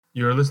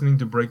You're listening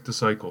to Break the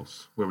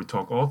Cycles, where we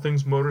talk all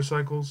things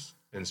motorcycles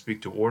and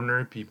speak to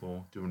ordinary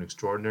people doing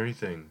extraordinary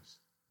things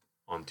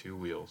on two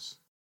wheels.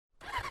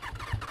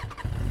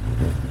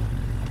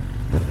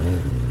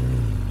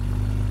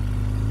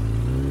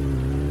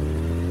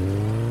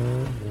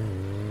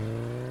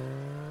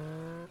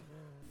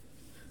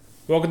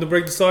 Welcome to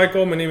Break the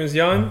Cycle. My name is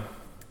Jan.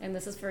 And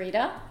this is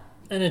Farida.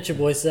 And it's your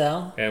boy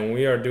Sal. And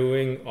we are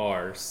doing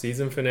our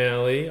season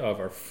finale of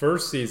our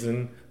first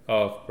season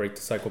of Break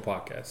the Cycle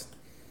podcast.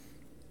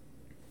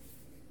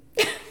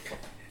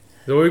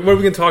 So what are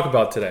we going to talk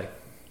about today?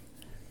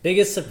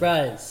 Biggest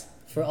surprise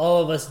for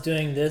all of us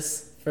doing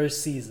this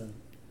first season.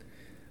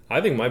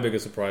 I think my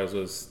biggest surprise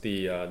was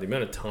the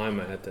amount of time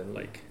I had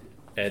to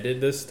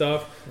edit this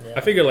stuff. Yeah.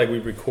 I figured we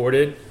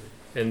recorded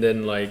and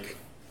then I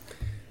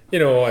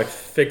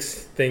fix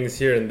things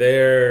here and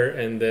there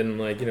and then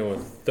a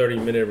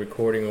 30-minute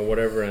recording or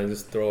whatever and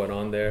just throw it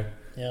on there.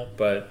 Yep.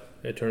 But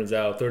it turns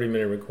out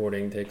 30-minute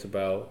recording takes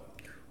about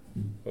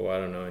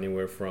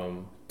anywhere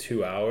from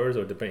 2 hours,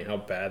 or depending how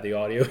bad the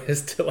audio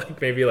is, to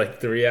maybe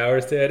 3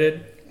 hours to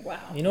edit. Wow.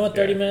 You know what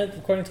 30-minute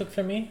recording took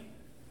for me?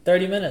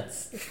 30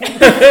 minutes.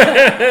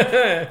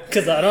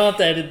 Because I don't have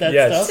to edit that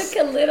Yes. stuff.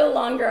 Took a little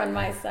longer on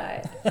my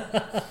side.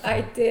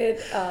 I did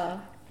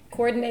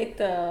coordinate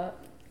the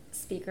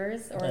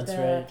speakers or That's the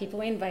right. people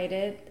we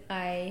invited.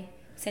 I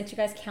sent you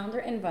guys calendar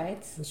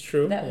invites. That's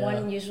true. That Yeah.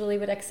 one usually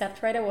would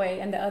accept right away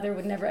and the other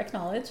would never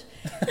acknowledge.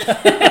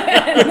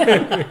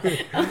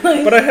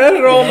 But I had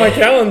it all on my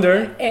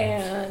calendar.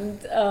 And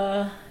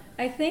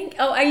I think,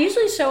 I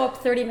usually show up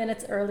 30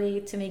 minutes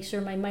early to make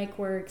sure my mic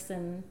works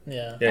and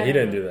Yeah. Yeah, he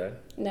didn't do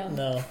that.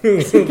 no.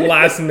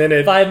 Last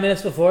minute. 5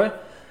 minutes before.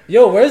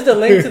 Yo, where's the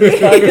link to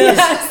this podcast?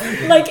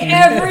 Yes,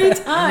 every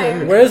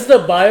time. Where's the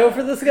bio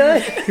for this guy?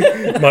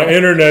 My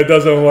internet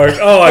doesn't work.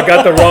 Oh, I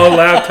got the wrong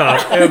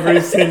laptop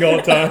every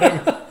single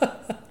time.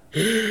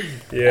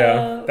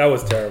 Yeah, that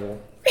was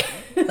terrible.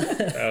 That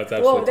was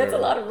absolutely Whoa, that's terrible.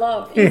 a lot of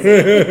love.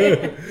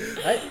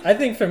 I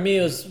think for me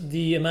it was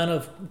the amount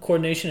of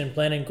coordination and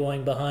planning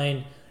going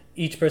behind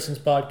each person's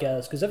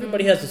podcast, because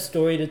everybody has a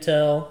story to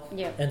tell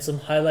Yeah. and some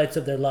highlights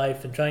of their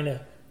life, and trying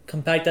to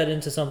compact that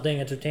into something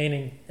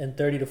entertaining in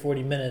 30 to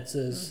 40 minutes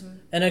is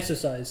an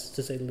exercise,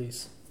 to say the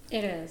least.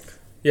 It is.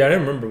 Yeah, I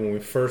remember when we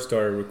first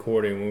started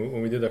recording,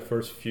 when we did our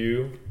first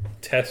few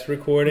test It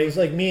recordings. was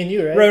like me and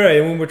you, right? Right.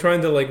 And when we're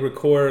trying to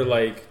record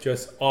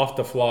just off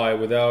the fly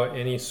without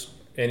any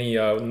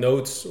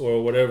notes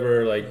or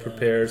whatever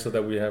prepared, so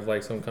that we have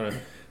some kind of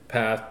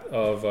path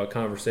of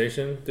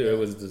conversation. Dude, it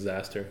was a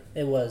disaster.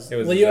 It was. It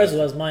was Well, yours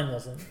disaster. was, mine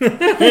wasn't.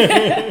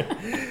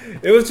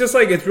 It was just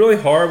it's really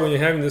hard when you're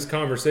having this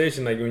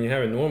conversation. When you're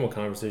having a normal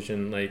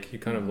conversation, you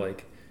kind of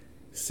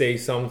say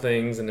some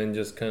things and then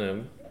just kind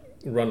of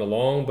run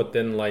along. But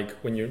then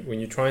when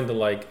you're trying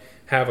to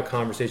have a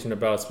conversation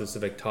about a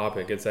specific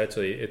topic, it's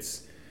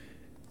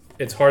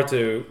hard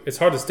to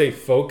stay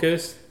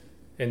focused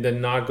and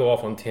then not go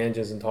off on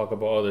tangents and talk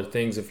about other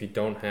things if you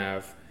don't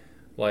have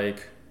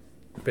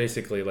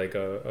basically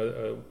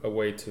a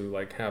way to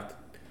have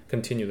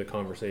continue the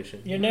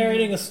conversation. You're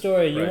narrating a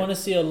story. You Right. want to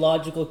see a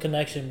logical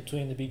connection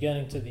between the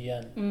beginning to the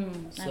end.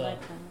 I So- like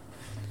that.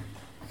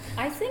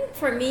 I think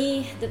for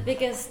me, the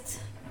biggest,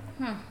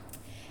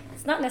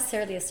 it's not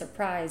necessarily a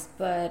surprise,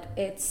 but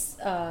it's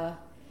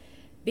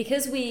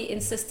because we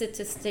insisted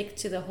to stick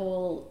to the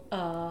whole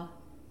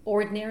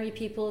ordinary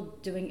people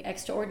doing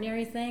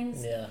extraordinary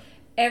things. Yeah.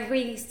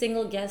 Every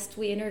single guest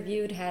we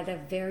interviewed had a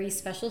very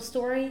special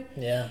story.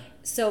 Yeah.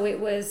 So it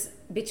was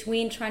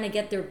between trying to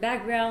get their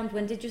background,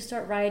 when did you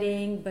start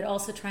writing, but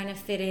also trying to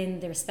fit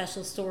in their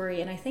special story.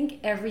 And I think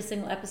every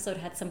single episode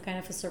had some kind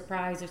of a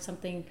surprise or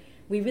something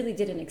we really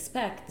didn't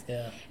expect.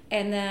 Yeah.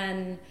 And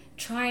then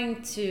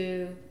trying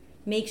to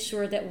make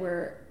sure that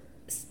we're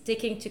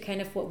sticking to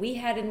kind of what we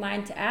had in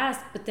mind to ask,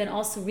 but then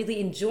also really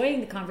enjoying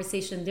the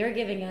conversation they're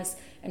giving us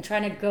and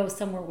trying to go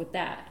somewhere with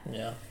that.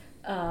 Yeah.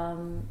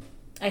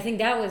 I think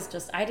that was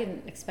just, I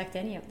didn't expect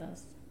any of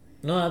those.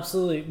 No,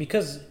 absolutely.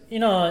 Because,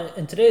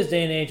 in today's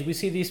day and age, we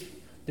see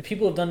the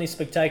people who've done these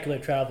spectacular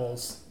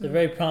travels. They're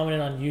very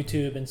prominent on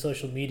YouTube and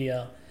social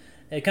media.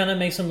 It kind of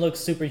makes them look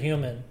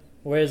superhuman.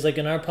 Whereas,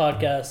 in our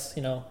podcast,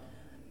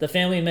 the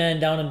family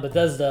man down in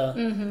Bethesda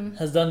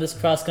has done this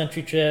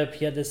cross-country trip.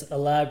 He had this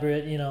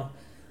elaborate,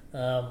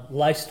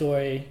 life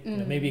story.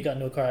 Maybe he got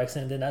into a car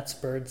accident, and that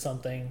spurred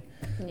something.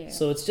 Yeah.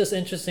 So it's just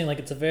interesting.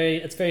 It's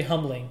very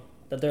humbling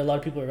that there are a lot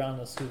of people around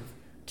us who've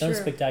done True.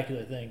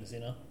 spectacular things.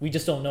 We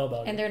just don't know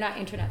about it. And they're not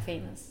internet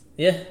famous.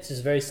 Yeah, it's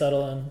just very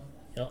subtle and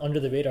under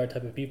the radar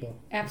type of people.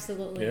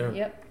 Absolutely. Yeah.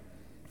 Yep.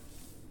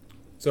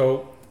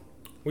 So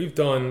we've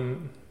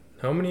done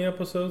how many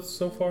episodes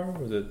so far?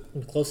 Was it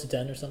Close to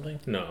 10 or something.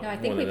 no? No, I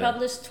think more we than that.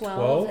 published 12,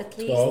 12? at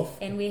least. 12?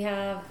 And we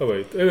have, Oh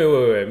wait.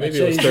 Maybe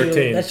it was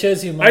 13. That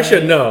shows you. I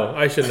should know.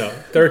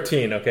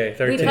 13. Okay,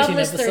 13. we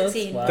published episodes?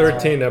 13. Wow.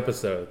 13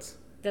 episodes.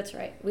 That's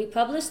right. We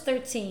published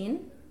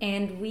 13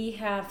 and we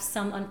have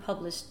some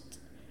unpublished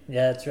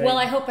Yeah, that's right. Well,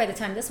 I hope by the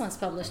time this one's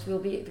published, we'll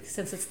be,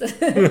 since it's the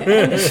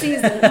end of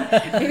season.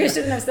 Maybe I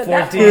shouldn't have said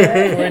that.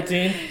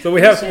 14. So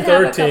we have should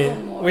have a couple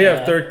 13. more. We have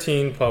Yeah.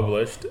 13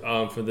 published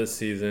for this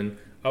season.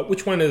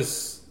 Which one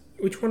is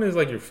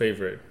like your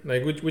favorite?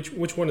 Like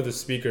which one of the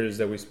speakers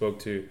that we spoke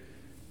to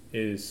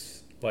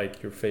is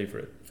like your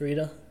favorite?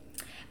 Frida?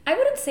 I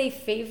wouldn't say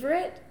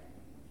favorite.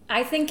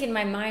 I think in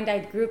my mind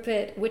I'd group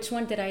it, which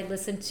one did I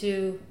listen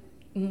to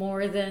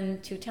more than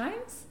 2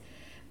 times?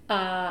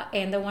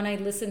 And the one I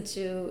listened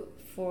to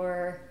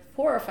for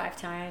 4 or 5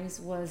 times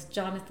was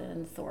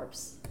Jonathan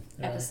Thorpe's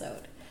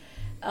episode.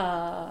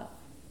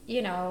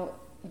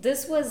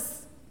 This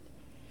was,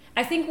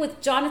 I think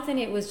with Jonathan,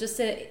 it was just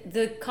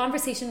the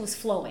conversation was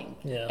flowing.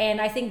 Yeah.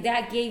 And I think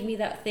that gave me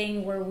that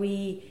thing where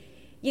we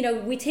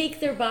take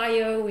their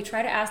bio, we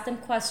try to ask them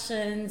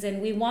questions,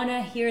 and we want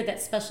to hear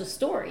that special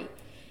story.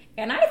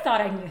 And I thought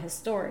I knew his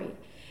story.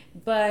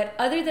 But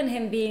other than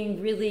him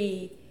being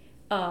really,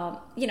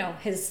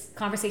 his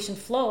conversation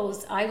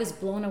flows, I was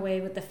blown away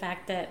with the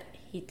fact that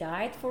he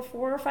died for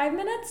 4 or 5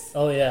 minutes.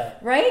 Oh, yeah.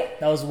 Right?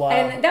 That was wild.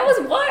 And that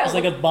was wild. It was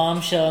like a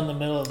bombshell in the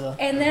middle of the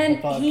And then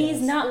the podcast. he's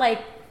not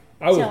like...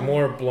 I was Tell me.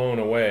 more blown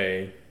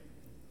away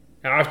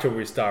after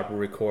we stopped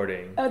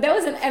recording. Oh, that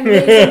was an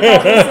amazing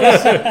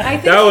conversation. I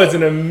think That was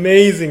an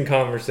amazing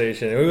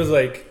conversation. It was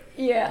like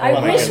Yeah, Oh,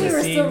 I wish we behind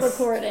were the still scenes.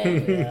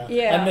 recording. Yeah.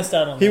 Yeah. I missed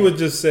out on he that. was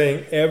just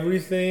saying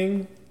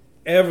everything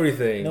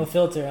No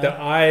filter, huh? that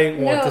I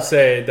want No, to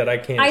say that I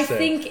can't I say.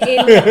 think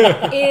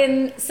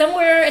in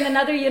somewhere in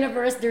another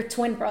universe, they're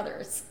twin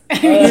brothers.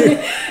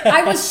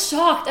 I was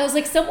shocked. I was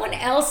like, someone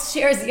else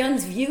shares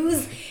Yun's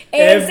views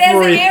and says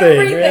Everything.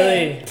 everything.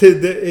 Really? To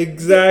the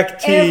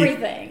exact T,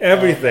 Everything.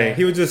 everything.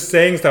 He was just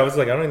saying stuff. I was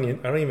like, I don't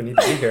even need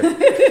to be here.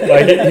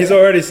 Like he's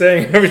already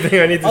saying everything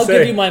I need to I'll say.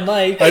 give you my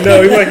mic. I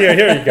know. He's like,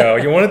 here you go.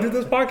 You want to do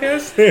this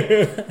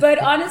podcast? But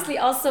honestly,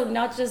 also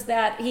not just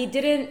that. He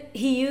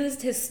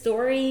used his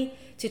story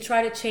to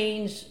try to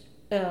change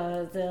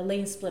the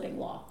lane splitting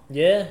law.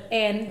 Yeah.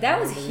 And that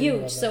was remember reading huge.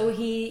 about So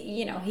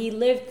he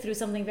lived through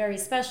something very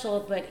special,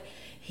 but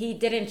he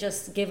didn't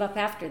just give up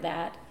after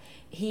that.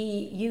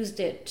 He used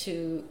it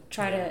to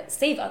try to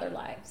save other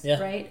lives, Yeah.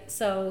 right?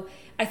 So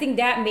I think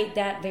that made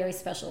that very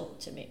special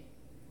to me.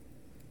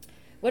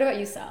 What about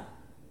you, Sal?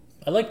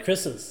 I like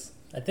Chris's.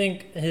 I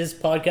think his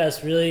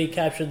podcast really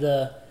captured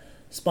the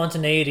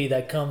spontaneity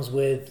that comes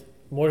with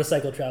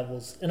motorcycle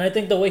travels. And I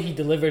think the way he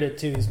delivered it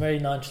too, he's very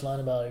nonchalant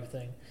about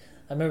everything.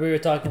 I remember we were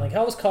talking like,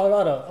 how was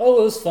Colorado?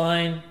 Oh, it was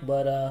fine,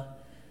 but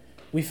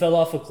we fell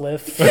off a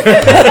cliff. I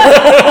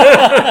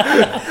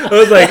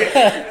was like,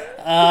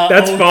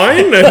 that's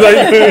fine? I was like,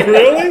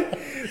 really?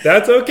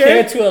 That's okay?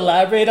 Care to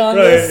elaborate on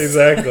Right, this?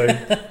 exactly.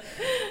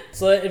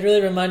 So it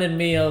really reminded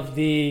me of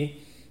the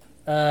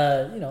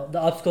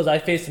obstacles I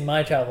faced in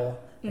my travel.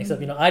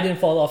 Except, I didn't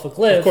fall off a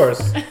cliff. Of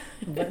course.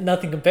 But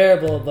nothing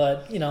comparable,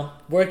 but,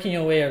 working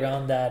your way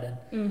around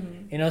that.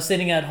 And,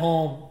 sitting at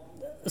home,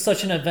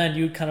 such an event,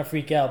 you'd kind of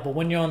freak out. But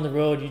when you're on the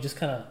road, you just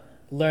kind of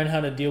learn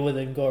how to deal with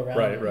it and go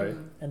around it. Right.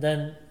 And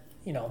then,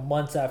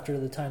 months after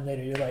the time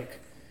later, you're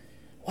like,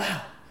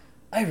 wow,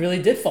 I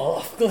really did fall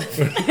off a cliff.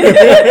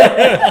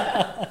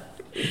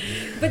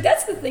 But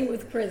that's the thing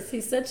with Chris.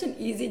 He's such an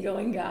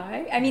easygoing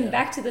guy. I mean,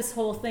 back to this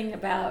whole thing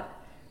about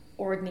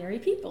ordinary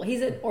people.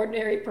 He's an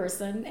ordinary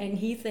person, and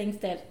he thinks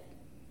that,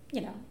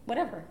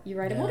 whatever. You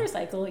ride a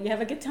motorcycle, you have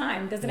a good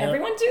time. Doesn't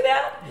everyone do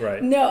that?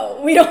 Right. No,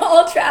 we don't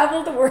all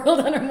travel the world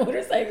on a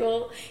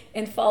motorcycle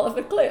and fall off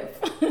a cliff.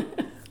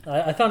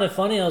 I found it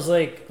funny. I was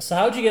like, so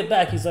how'd you get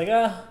back? He's like,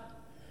 I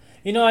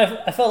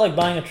felt like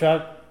buying a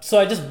truck, so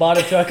I just bought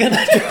a truck and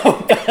I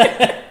drove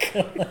back.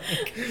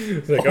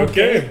 It's like,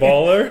 okay,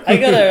 baller. I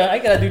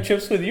gotta do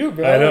trips with you,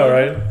 bro. I know,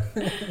 right?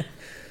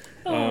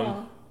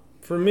 Aw.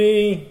 For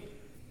me,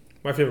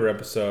 my favorite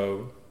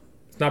episode,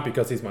 it's not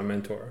because he's my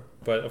mentor,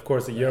 but of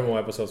course the Guillermo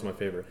episode is my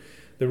favorite.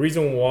 The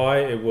reason why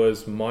it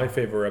was my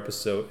favorite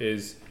episode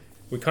is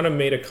we kind of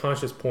made a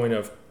conscious point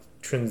of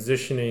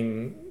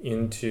transitioning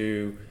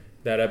into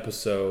that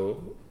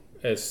episode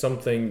as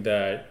something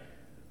that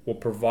will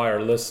provide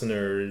our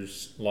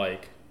listeners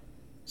like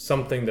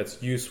something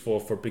that's useful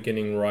for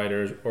beginning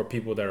writers or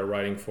people that are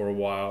writing for a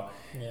while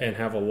and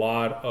have a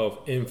lot of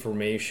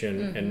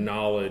information and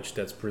knowledge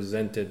that's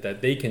presented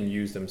that they can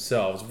use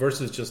themselves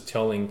versus just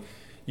telling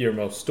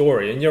Guillermo's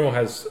story. And Guillermo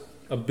has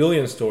a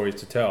billion stories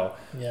to tell.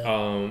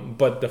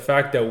 But the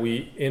fact that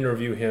we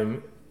interview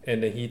him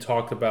and that he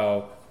talked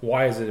about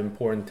why is it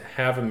important to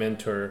have a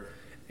mentor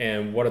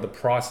and what are the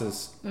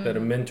process that a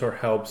mentor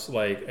helps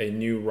like a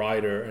new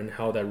writer and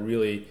how that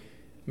really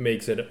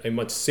makes it a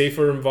much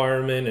safer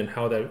environment and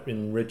how that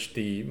enriched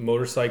the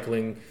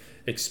motorcycling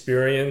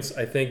experience.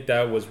 I think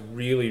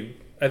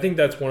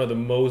that's one of the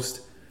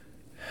most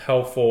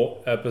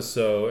helpful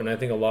episode, and I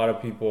think a lot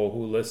of people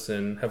who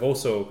listen have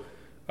also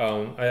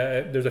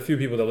there's a few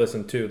people that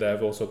listen too that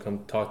have also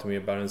come talk to me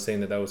about it and saying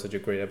that was such a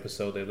great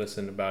episode. They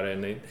listened about it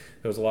and there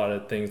was a lot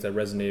of things that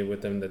resonated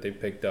with them that they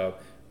picked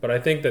up. But I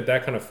think that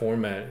kind of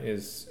format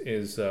is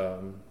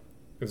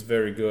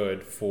very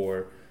good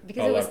for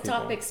Because a it lot was of people.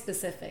 topic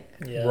specific.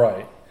 Yeah.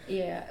 Right.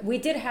 Yeah, we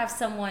did have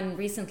someone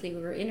recently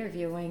we were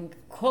interviewing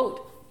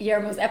quote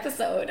Guillermo's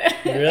episode.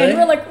 Really? And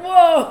we're like,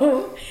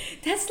 whoa,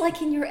 that's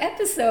like in your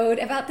episode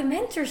about the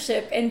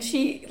mentorship. And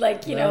she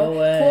like, No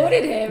way.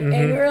 quoted him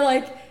and we were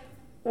like,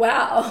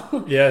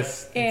 wow.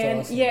 Yes. And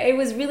awesome. yeah, it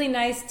was really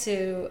nice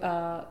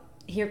to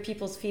hear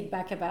people's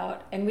feedback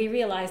about, and we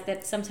realized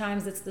that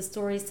sometimes it's the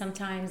stories,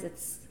 sometimes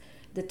it's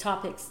the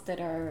topics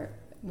that are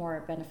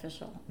more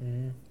beneficial.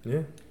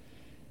 Yeah.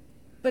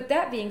 But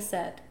that being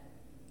said,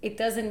 it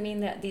doesn't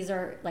mean that these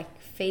are like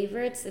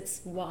favorites.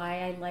 It's why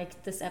I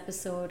liked this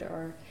episode,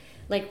 or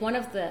like one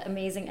of the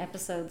amazing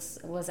episodes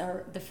was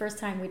the first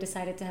time we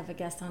decided to have a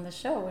guest on the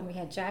show when we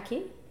had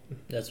Jackie.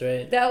 That's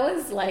right. That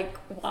was like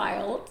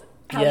wild.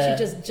 How Yeah.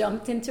 she just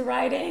jumped into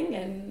riding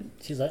and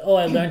She's like, oh,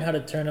 I learned how to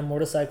turn a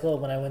motorcycle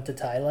when I went to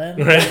Thailand.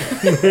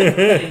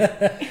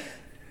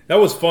 That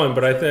was fun,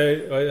 but I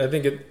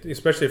think it,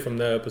 especially from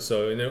that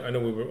episode. I know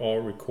we were all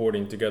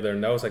recording together,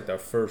 and that was like the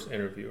first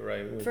interview,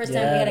 right? first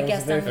Yeah, time we had that a was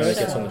guest the on very the first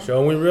show. Guests on the show,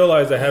 and we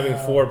realized that having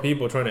 4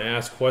 people trying to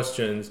ask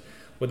questions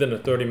within a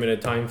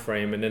 30-minute time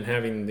frame, and then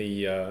having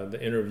the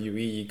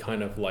interviewee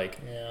kind of like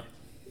Yeah.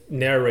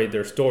 narrate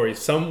their story.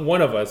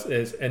 One of us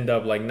end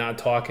up like not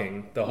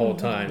talking the whole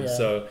time. Yeah.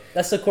 So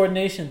That's the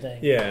coordination thing.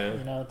 yeah.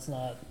 You know, it's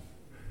not.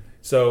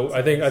 So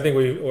I think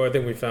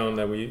we found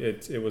that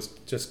it was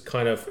just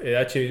kind of, it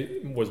actually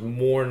was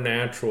more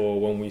natural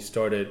when we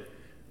started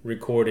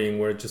recording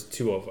where it's just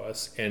two of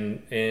us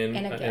and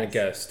a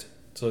guest.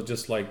 So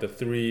just like the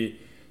 3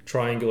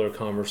 triangular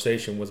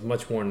conversation was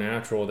much more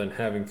natural than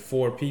having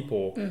 4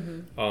 people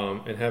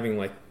and having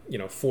like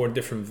 4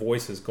 different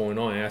voices going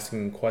on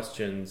asking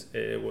questions.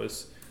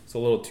 It's a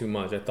little too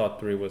much. I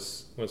thought 3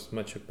 was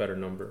much a better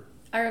number.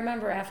 I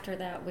remember after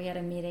that we had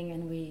a meeting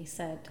and we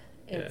said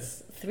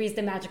it's 3's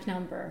the magic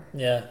number.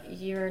 Yeah.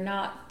 You're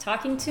not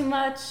talking too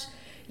much.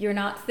 You're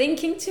not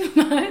thinking too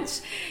much.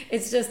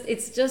 It's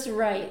just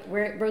right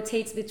where it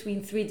rotates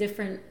between 3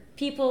 different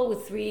people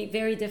with 3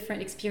 very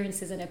different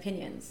experiences and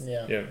opinions.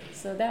 Yeah. Yeah.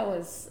 So that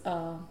was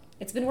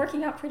it's been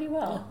working out pretty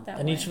well. That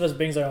And way. each of us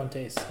brings our own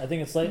taste. I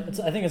think it's like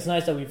I think it's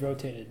nice that we've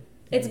rotated.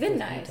 It's been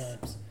nice.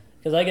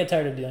 Because I get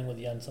tired of dealing with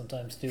Yen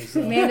sometimes too.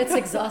 So Man, it's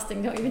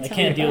exhausting. Don't even I tell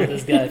can't me deal about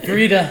with this guy.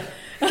 Frida,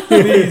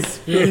 please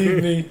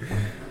believe me.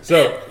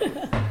 So,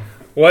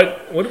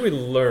 what did we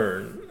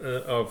learn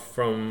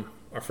from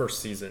our first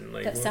season?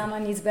 Like that Sama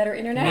needs better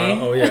internet.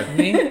 oh yeah.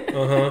 Me?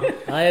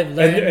 I have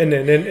learned.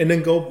 And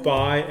then go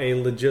buy a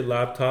legit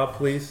laptop,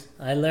 please.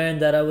 I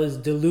learned that I was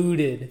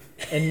deluded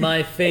in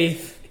my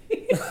faith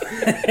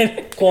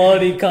in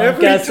quality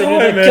Comcast time,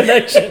 internet man.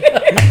 connection.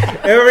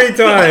 Every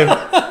time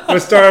we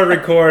started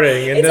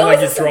recording, and It's then like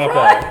you always a drop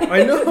surprise. off.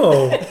 I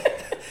know.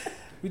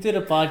 We did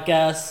a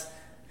podcast,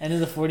 and in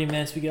the 40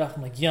 minutes we get off,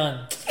 I'm like,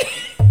 Yun,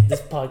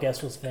 this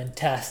podcast was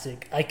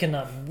fantastic. I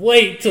cannot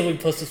wait till we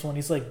post this one.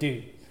 He's like,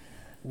 dude,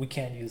 we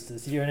can't use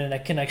this. Your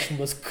internet connection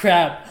was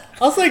crap.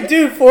 I was like,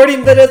 dude, 40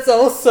 minutes. I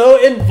was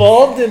so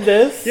involved in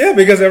this. Yeah,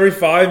 because every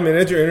 5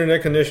 minutes your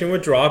internet connection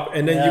would drop,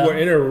 and then you Yeah. would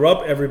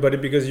interrupt everybody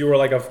because you were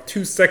like a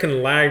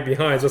 2-second lag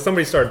behind. So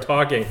somebody started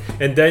talking,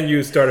 and then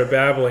you started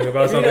babbling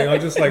about something. I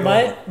was just like,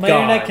 my oh, my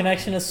God. internet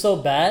connection is so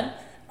bad.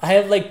 I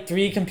have like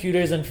 3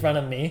 computers in front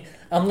of me.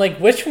 I'm like,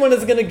 which one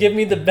is gonna give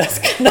me the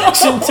best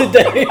connection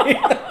today?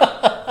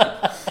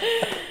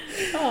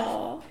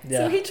 Oh, Yeah.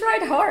 so he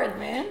tried hard,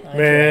 man.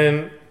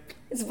 Man,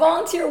 It's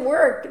volunteer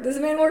work. This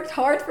man worked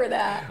hard for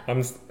that.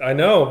 I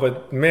know,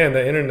 but man,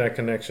 the internet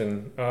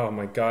connection. Oh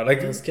my God! Like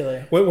It was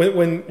killer.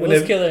 when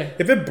was killer.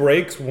 If it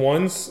breaks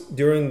once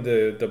during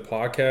the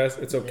podcast,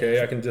 it's okay.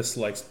 Yeah. I can just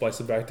like splice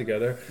it back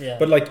together. Yeah.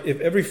 But like if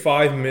every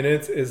 5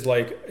 minutes is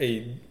like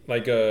a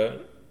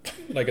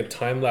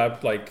time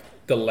lapse like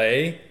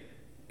delay,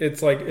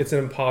 it's like it's an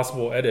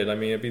impossible edit. I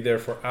mean, it'd be there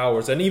for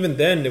hours, and even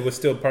then, it would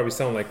still probably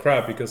sound like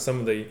crap because some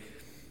of the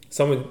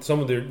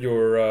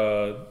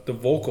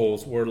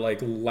vocals were like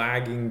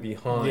lagging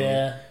behind.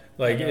 Yeah.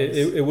 Like I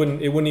it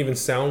wouldn't even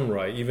sound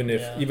right, even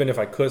Yeah. if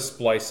I could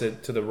splice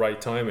it to the right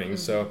timing.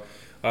 So,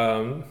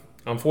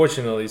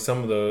 unfortunately,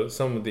 some of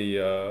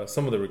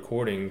the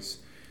recordings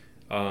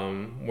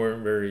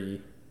weren't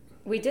very.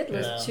 We did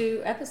list Yeah.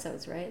 2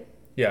 episodes, right?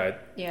 Yeah.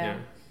 Yeah.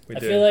 We I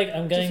did. feel like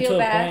I'm getting feel to a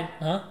bad? point.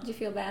 Huh? Did you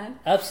feel bad?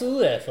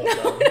 Absolutely, I felt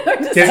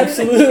bad.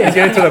 Absolutely.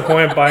 Getting to the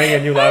point of buying a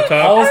new I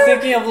laptop. was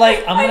thinking of like,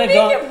 I'm gonna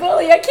being go. a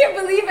bully. I can't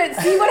believe it.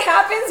 See what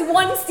happens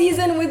one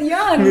season with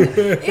Yun.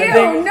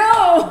 Ew,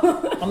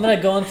 no. I'm gonna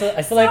go into.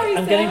 I feel like Sorry,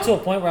 I'm getting Sal.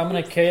 to a point where I'm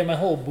gonna carry my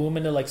whole boom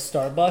into like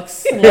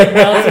Starbucks, like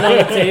mounted on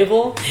the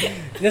table.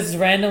 This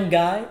random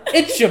guy,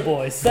 it's your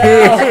boy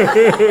Sal,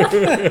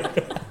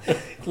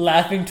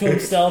 laughing to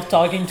himself,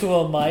 talking to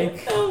a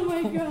mic. Oh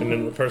my god. And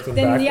then the person's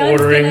Then back Yun's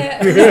ordering.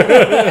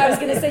 I was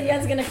gonna say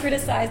Yun's gonna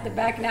criticize the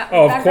background.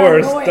 Oh, of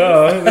background course, noise.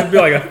 duh. There'd be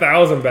like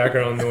 1,000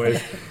 background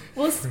noise.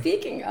 Well,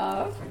 speaking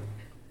of,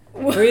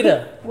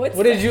 Frida, What's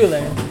what did that? you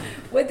learn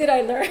what did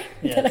I learn?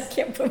 That I Yes.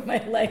 can't put my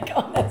leg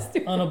on that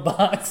stupid. on a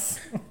box?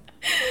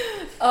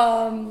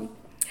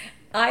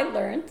 I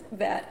learned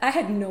that I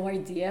had no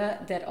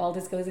idea that all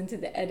this goes into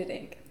the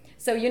editing.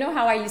 So you know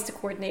how I used to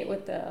coordinate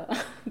with the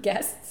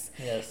guests?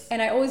 Yes.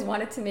 And I always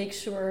wanted to make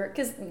sure,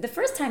 because the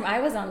first time I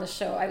was on the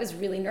show, I was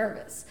really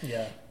nervous.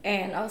 Yeah.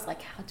 And I was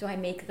like, how do I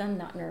make them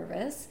not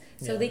nervous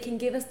so Yeah. they can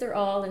give us their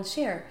all and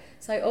share?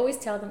 So I always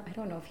tell them, I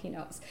don't know if he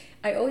knows,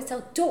 I always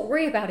tell, don't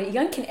worry about it.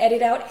 Yun can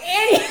edit out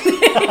anything.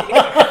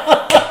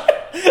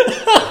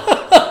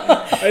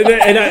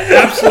 And I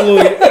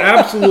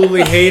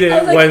absolutely hate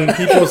it when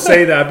people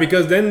say that,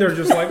 because then they're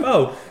just like,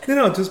 oh,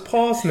 just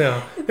pause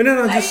now. And then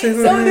I'll just say,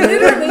 So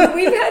literally,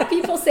 we've had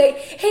people say,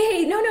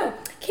 hey, no,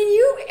 can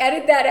you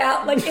edit that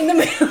out, like in the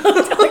middle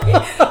of talking?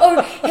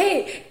 Or,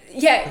 hey,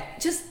 yeah,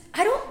 just,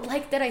 I don't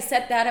like that I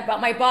said that about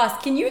my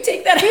boss. Can you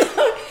take that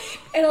out?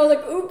 And I was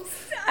like,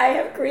 oops, I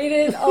have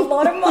created a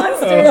lot of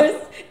monsters,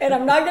 and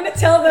I'm not going to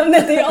tell them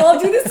that they all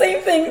do the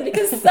same thing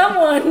because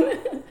someone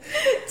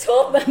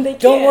told them they can't.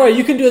 Don't worry,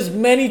 you can do as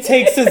many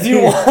takes as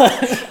you want.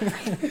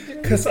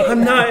 because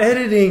I'm not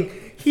editing.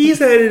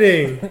 He's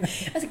editing.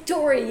 I was like,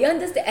 don't worry, Yun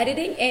does the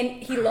editing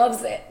and he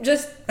loves it.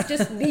 Just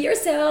be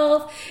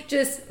yourself.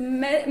 Just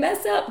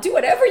mess up. Do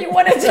whatever you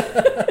want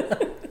to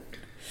do.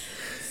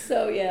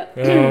 So, yeah.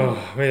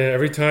 Oh, man,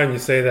 every time you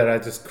say that, I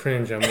just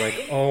cringe. I'm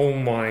like, oh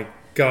my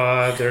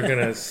God, they're going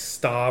to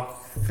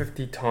stop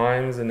 50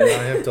 times and then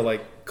I have to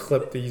like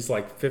clip these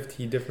like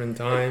 50 different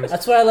times.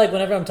 That's why I like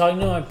whenever I'm talking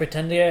to them, I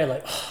pretend to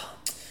like, oh,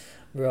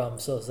 bro, I'm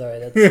so sorry.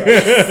 That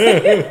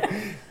sucks.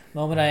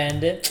 Moment I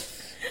end it.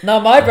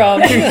 Not my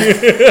problem.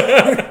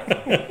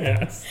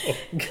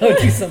 Go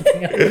do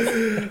something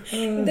else.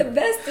 The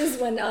best is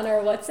when on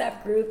our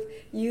WhatsApp group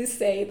you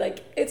say like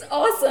it's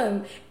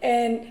awesome,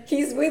 and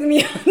he's with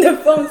me on the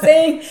phone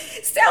saying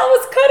Sal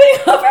was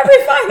cutting off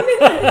every 5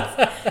 minutes.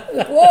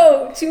 Like,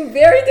 whoa, two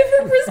very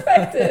different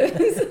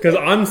perspectives. Because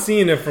I'm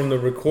seeing it from the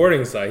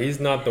recording side. He's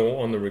not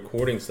on the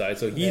recording side,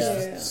 so he's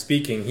Yeah.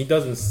 speaking. He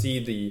doesn't see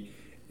the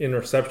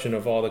interception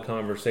of all the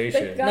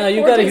conversation. God No,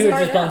 you got a forged his huge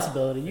heart out.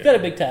 responsibility. You got a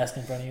big task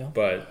in front of you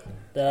But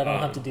that I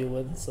don't have to deal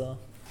with. So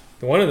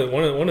one of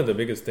the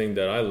biggest thing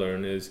that I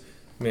learned is,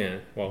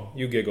 man, well,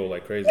 you giggle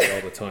like crazy all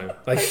the time.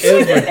 Like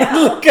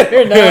look at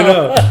her now.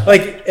 no,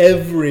 like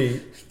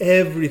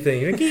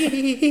everything. and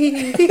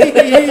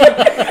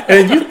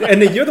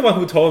then you're the one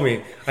who told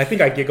me. I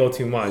think I giggle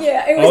too much.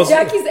 Yeah, it was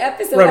Jackie's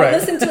episode. Right, I right.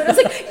 listened to it. I was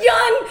like,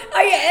 Yun,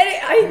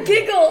 I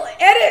giggle.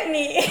 Edit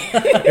me.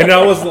 And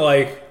I was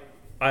like,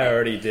 I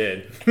already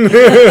did. Oh,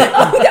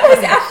 that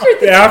was after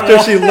the After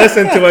she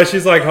listened to it,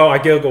 she's like, "Oh, I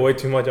giggle way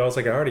too much." I was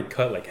like, "I already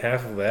cut like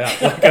half of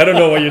that. Like, I don't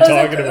know what you're I was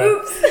talking like, about."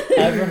 oops.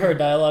 Ever her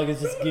dialogue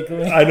is just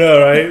giggling. I know,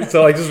 right?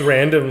 So like just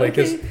randomly,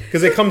 because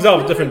Okay. it comes out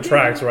with No, different I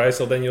tracks, right?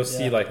 So then you'll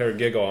see Yeah. like her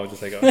giggle. I was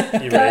just like, oh,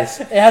 erase.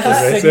 It has a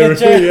Erase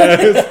signature.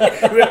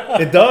 everything.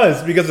 Yeah, it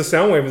does, because the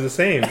sound wave is the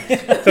same.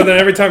 So then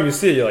every time you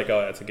see it, you're like, "Oh,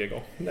 that's a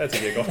giggle. That's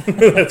a giggle.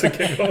 That's a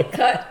giggle."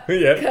 Cut.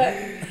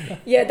 Yeah.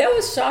 Yeah, that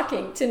was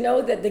shocking to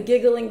know that the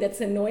giggling that's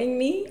annoying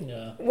me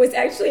Yeah. was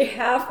actually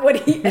half what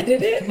he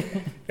edited.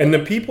 And the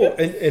people,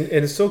 and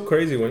it's so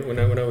crazy when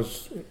I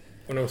was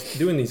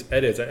doing these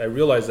edits, I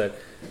realized that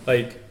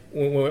like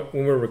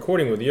when we're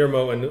recording with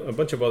Yermo and a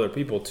bunch of other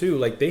people too,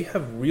 like they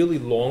have really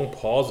long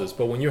pauses.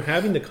 But when you're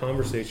having the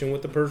conversation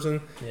with the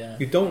person, Yeah.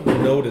 you don't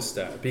notice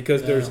that,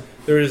 because there's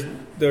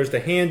the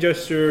hand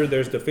gesture,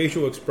 there's the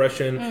facial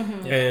expression,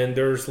 and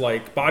there's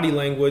like body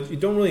language. You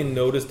don't really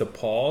notice the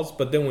pause.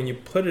 But then when you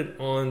put it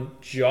on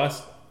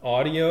just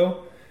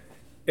audio,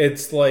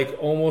 it's like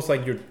almost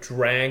like you're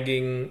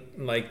dragging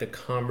like the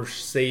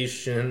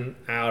conversation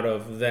out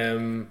of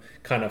them,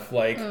 kind of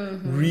like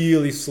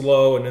really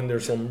slow, and then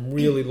there's some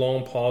really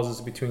long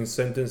pauses between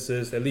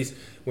sentences, at least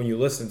when you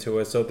listen to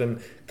it. So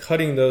then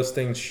cutting those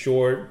things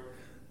short,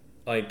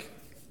 like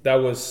that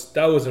was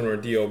an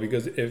ordeal,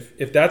 because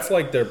if that's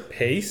like their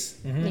pace,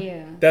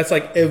 Yeah. that's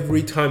like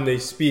every time they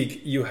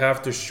speak, you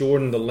have to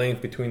shorten the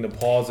length between the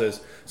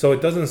pauses, so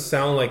it doesn't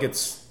sound like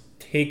it's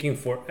taking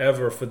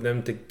forever for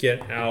them to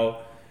get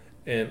out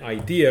an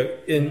idea.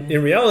 In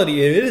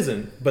reality, it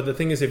isn't. But the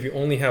thing is, if you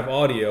only have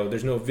audio,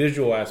 there's no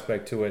visual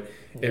aspect to it.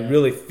 It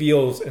really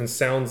feels and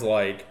sounds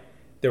like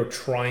they're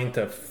trying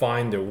to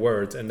find their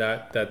words, and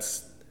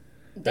that's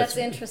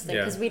interesting,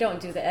 yeah. because we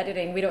don't do the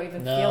editing. We don't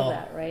even No. feel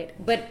that, right?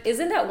 But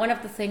isn't that one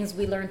of the things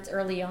we learned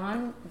early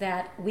on,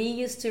 that we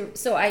used to,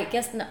 so I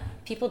guess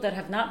people that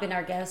have not been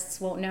our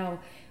guests won't know,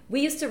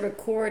 we used to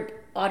record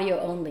audio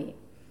only.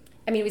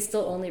 I mean, we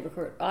still only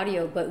record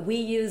audio, but we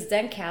use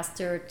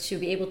Zencaster to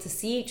be able to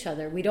see each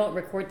other. We don't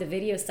record the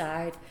video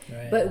side,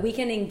 Right. but we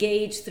can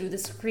engage through the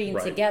screen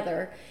Right.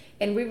 together.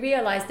 And we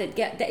realized that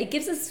it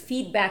gives us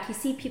feedback. You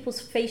see people's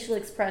facial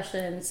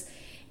expressions,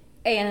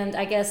 and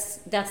I guess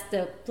that's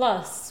the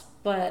plus.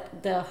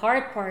 But the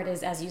hard part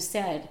is, as you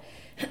said,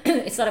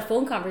 it's not a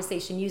phone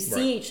conversation. You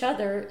see Right. each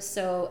other,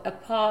 so a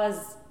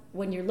pause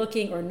when you're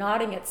looking or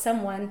nodding at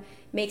someone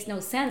makes no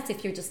sense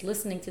if you're just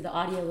listening to the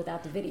audio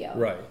without the video.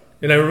 right.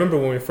 And I remember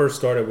when we first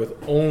started with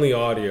only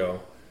audio,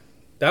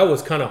 that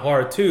was kind of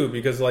hard too,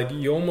 because like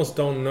you almost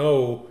don't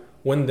know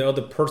when the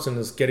other person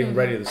is getting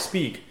ready to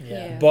speak.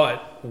 Yeah.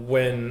 But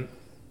when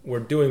we're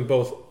doing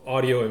both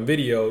audio and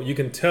video, you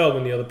can tell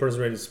when the other person's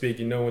ready to speak.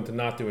 You know when to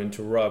not to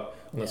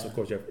interrupt, unless of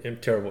course you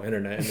have terrible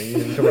internet, and then you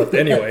interrupt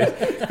anyways,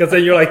 because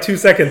then you're like 2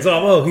 seconds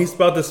off. Oh, he's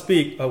about to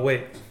speak. Oh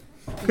wait.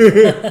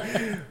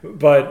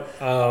 But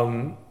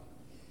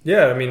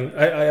yeah, I mean,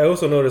 I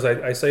also notice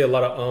I say a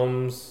lot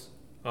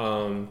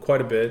of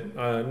quite a bit.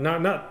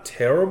 Not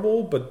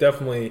terrible, but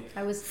definitely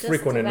I was just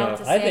frequent about enough.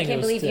 to say, I think it can't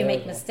was believe you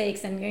make terrible.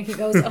 mistakes, and he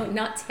goes, "Oh,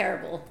 not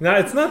terrible." No,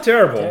 it's not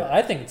terrible.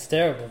 I think it's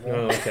terrible, bro.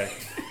 Oh, okay.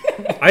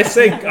 I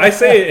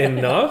say it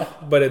enough,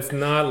 but it's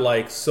not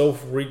like so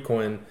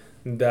frequent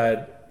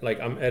that like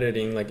I'm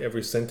editing like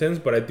every sentence.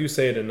 But I do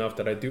say it enough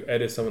that I do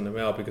edit some of them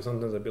out, because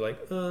sometimes I'd be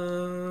like,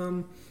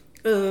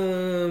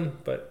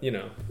 but you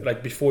know,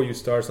 like before you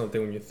start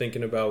something, when you're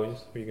thinking about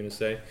what you're gonna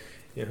say,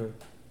 you know.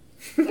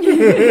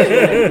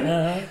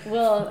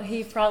 Well,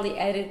 he probably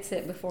edits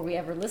it before we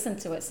ever listen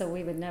to it, so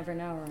we would never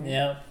know. Right?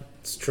 Yeah.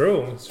 It's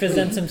true. It's true.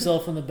 Presents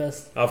himself in the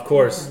best, Of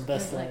course. the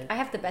best Like, light. I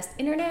have the best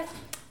internet.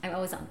 I'm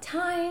always on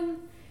time.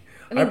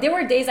 I mean, there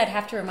were days I'd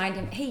have to remind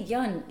him, "Hey,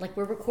 Yun, like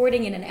we're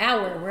recording in an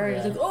hour." Where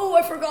he's like, "Oh,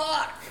 I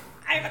forgot.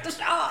 I have to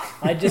stop."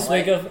 I just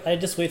wake up. I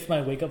just wait for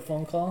my wake up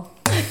phone call.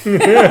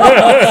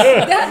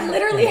 That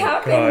literally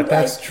happened. God,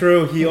 that's like,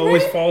 true. He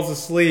always falls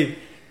asleep.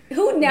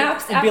 who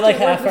naps It'd after be like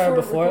work half hour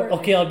before. recording?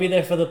 Okay, I'll be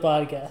there for the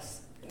podcast.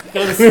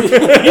 Go to sleep.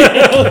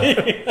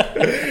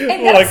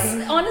 And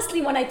that's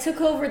honestly when I took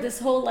over this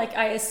whole, like,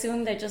 I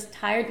assumed I just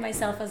hired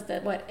myself as the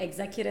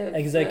executive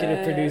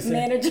Producer,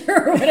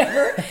 manager or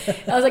whatever.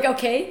 I was like,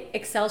 okay,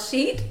 Excel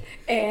sheet,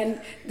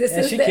 and this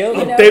is she the killed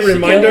it. Update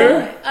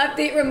reminder.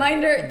 Update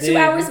reminder 2 Dude.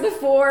 hours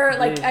before,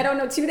 like Dude. I don't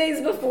know, 2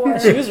 days before.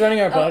 She was running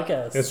our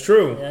podcast. It's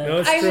true. Yeah. No,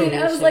 it's I true. mean,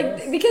 I was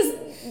like, because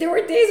there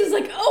were days it was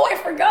like, oh, I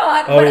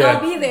forgot, Oh, but yeah.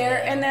 I'll be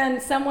there, and then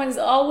someone's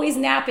always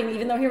napping,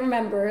 even though he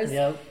remembers.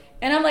 Yep.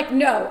 And I'm like,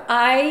 no,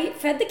 I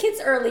fed the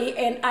kids early,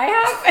 and I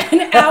have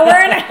an hour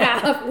and a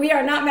half. We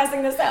are not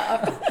messing this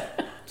up.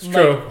 It's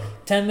true.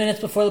 10 minutes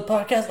before the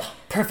podcast. Oh,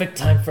 perfect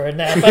time for a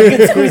nap. I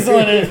can squeeze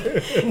one in.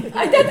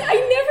 I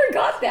never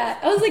got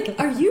that. I was like,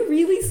 are you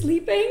really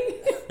sleeping?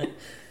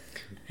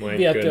 My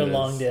Be after a goodness.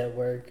 long day at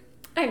work.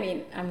 I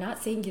mean, I'm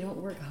not saying you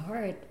don't work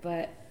hard,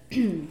 but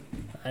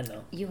I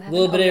know. you have A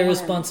little an bit of alarm.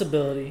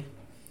 responsibility. I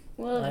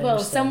Well,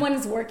 understand.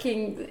 someone's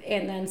working,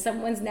 and then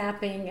someone's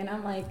napping, and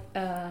I'm like,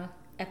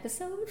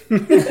 episode? Oh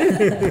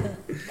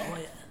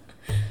yeah.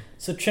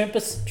 So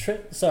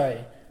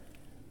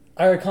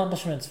our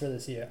accomplishments for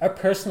this year, our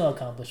personal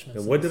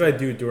accomplishments. What did I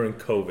do during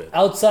COVID?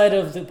 outside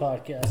of the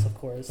podcast, of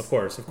course? Of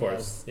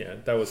course. Yeah,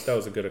 that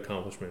was a good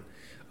accomplishment.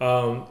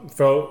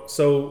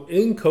 So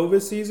in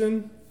COVID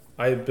season,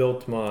 I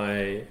built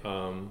my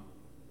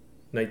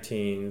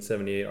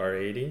 1978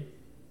 R80.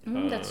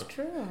 That's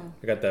true.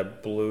 I got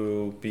that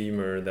blue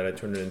Beamer that I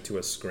turned it into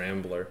a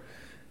scrambler,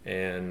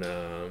 and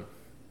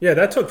yeah,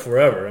 that took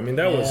forever. I mean,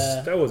 that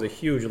was a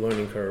huge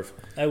learning curve.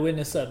 I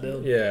witnessed that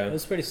build. Yeah. It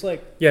was pretty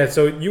slick. Yeah,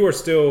 so you were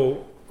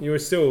still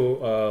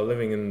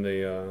living in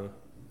the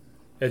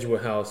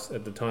Edgewood house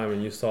at the time,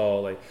 and you saw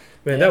like,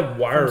 man, that From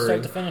wiring,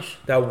 start to finish.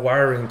 that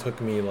wiring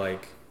took me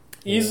like,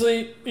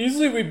 Easily,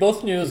 we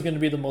both knew it was going to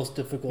be the most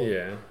difficult.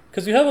 yeah,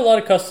 Because you have a lot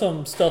of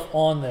custom stuff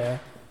on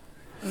there.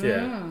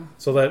 yeah.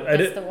 So that I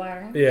That's did, the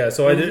wire. yeah.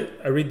 So I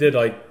redid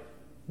like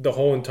the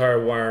whole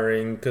entire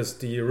wiring, because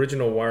the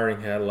original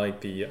wiring had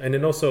like and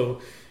then also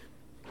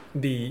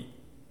the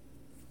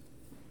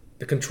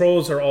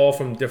controls are all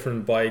from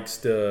different bikes.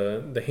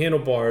 The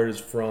handlebars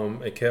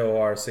from a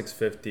KOR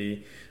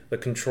 650. The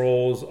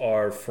controls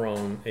are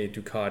from a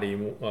Ducati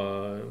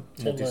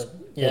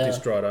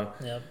Multistrada,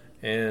 Yep.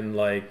 and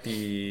like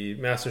the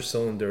master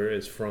cylinder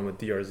is from a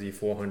DRZ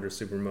 400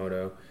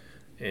 Supermoto,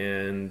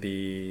 and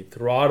the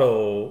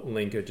throttle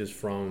linkage is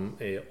from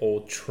a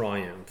old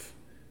Triumph.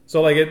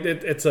 So like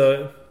it's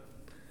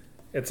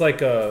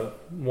like a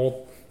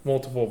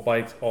multiple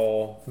bikes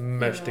all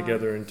meshed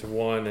together into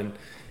one,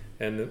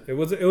 and it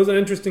was an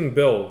interesting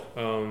build.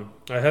 I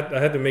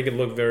had to make it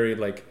look very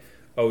like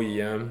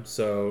OEM,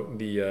 so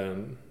the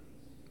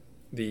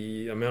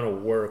amount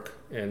of work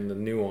and the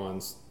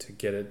nuance to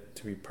get it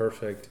to be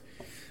perfect.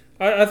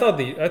 I thought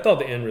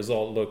the end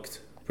result looked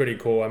pretty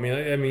cool. I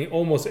mean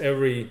almost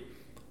every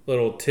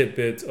little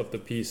tidbit of the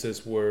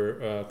pieces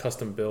were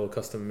custom built,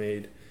 custom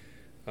made.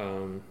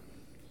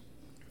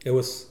 It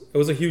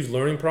was a huge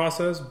learning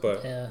process,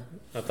 but Yeah.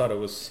 I thought it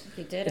was.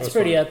 You did It's it.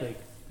 pretty fun. epic.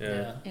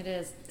 Yeah. It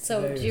is.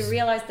 So, Very do you s-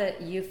 realize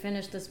that you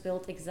finished this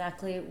build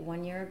exactly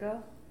 1 year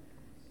ago?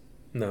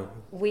 No.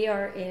 We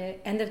are in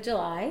end of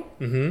July.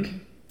 Mm-hmm.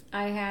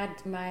 I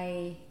had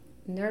my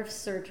nerve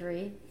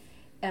surgery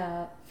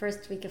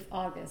first week of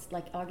August,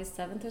 like August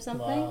 7th or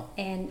something. Wow.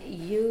 And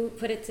you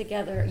put it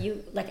together.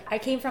 I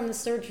came from the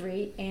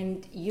surgery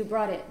and you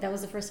brought it. That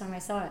was the first time I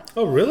saw it.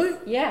 Oh, really?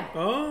 Yeah.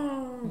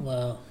 Oh.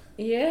 Wow.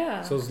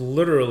 Yeah. So it's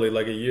literally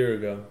like a year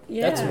ago.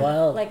 Yeah. That's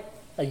wild. Like,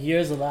 A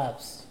year's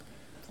elapsed.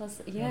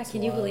 plus, yeah, That's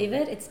can you wild. believe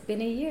it? It's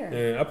been a year.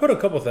 Yeah, I put a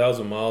couple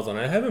thousand miles on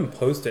it. I haven't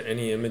posted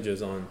any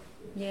images on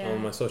Yeah.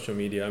 on my social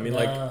media. I mean, Nah.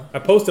 like I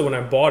posted when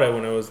I bought it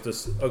when it was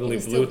this ugly It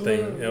was blue still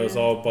thing. blue, It was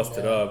yeah. all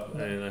busted Yeah. up,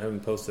 and I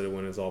haven't posted it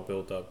when it's all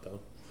built up though.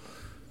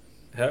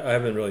 I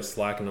haven't really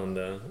slacking on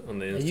the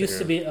Instagram. It used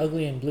to be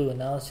ugly and blue, and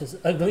now it's just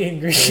ugly and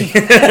green.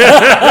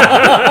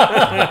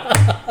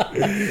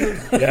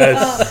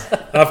 Yes,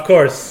 of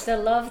course. The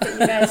love that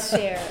you guys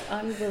share,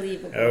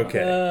 unbelievable.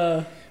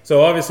 Okay.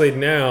 So obviously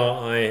now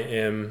I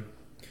am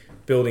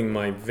building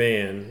my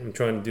van. I'm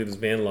trying to do this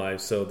van life.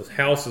 So the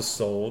house is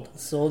sold.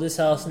 Sold his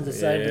house and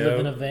decided to live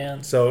in a Yeah.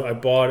 van. So I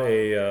bought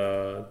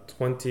a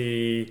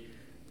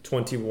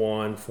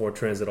 2021 Ford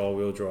Transit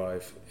all-wheel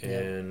drive,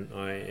 and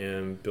I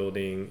am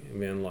building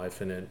van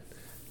life in it.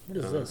 What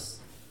is this?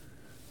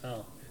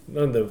 Oh,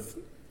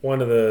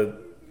 One of the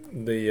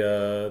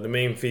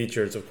main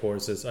features, of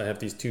course, is I have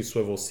these two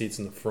swivel seats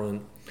in the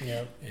front,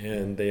 yep.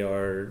 and they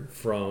are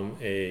from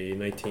a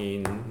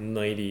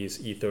 1990s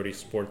E30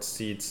 sports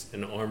seats,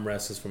 and the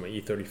armrest is from an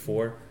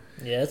E34.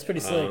 Yeah, it's pretty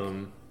slick.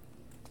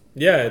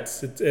 Yeah,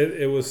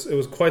 it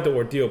was quite the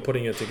ordeal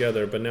putting it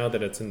together, but now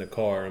that it's in the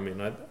car, I mean,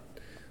 I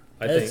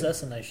think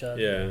That's a nice shot.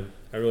 yeah,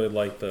 I really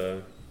like this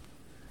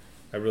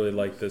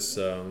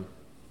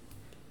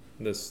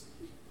this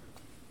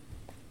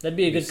That'd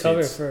be a good These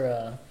cover seats.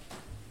 for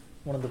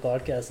one of the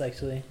podcasts,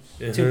 actually.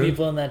 uh-huh. Two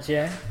people in that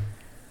chair.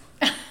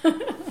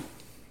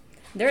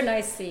 They're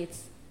nice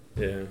seats.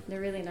 Yeah, They're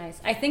really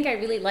nice. I think I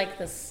really like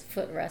this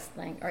footrest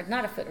thing, or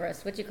not a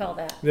footrest. What do you call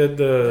that? the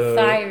The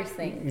thigh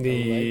thing.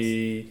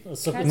 the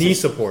So- That's knee a-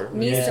 support,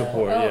 Knee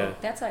support. Oh, yeah,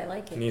 that's why I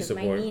like it. Knee 'cause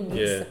my support, knee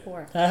needs yeah.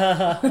 support.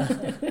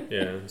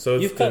 yeah. So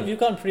it's You've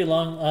gone pretty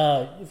long.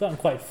 You've gone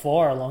quite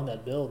far along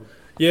that build.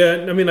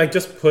 yeah. I mean, I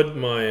just put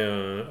my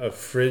a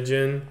fridge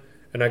in,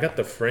 and I got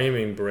the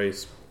framing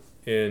brace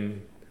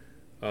in.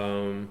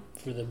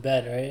 For the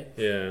bed, right?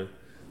 Yeah,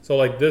 so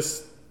like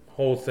this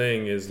whole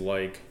thing is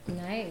like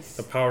Nice.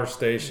 the power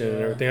station and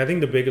Yeah. everything. I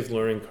think the biggest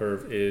learning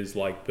curve is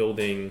like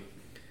learning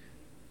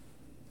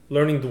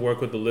to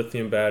work with the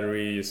lithium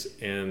batteries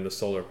and the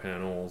solar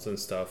panels and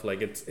stuff.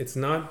 Like it's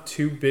not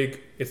too big.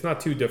 It's not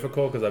too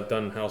difficult because I've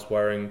done house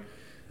wiring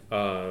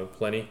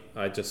plenty.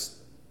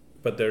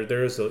 But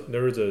there is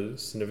a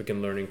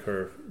significant learning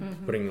curve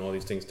putting all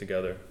these things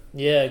together.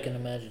 Yeah, I can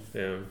imagine.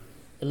 Yeah.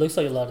 It looks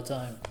like a lot of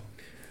time.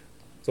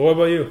 So what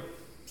about you,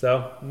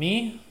 Sal?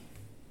 Me,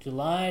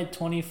 July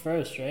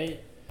 21st, right?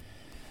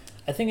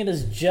 I think it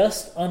is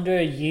just under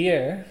a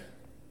year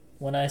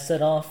when I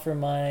set off for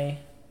my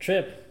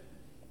trip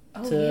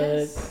Oh, to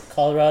yes.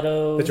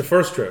 Colorado. It's your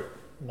first trip.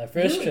 My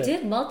first You trip.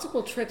 did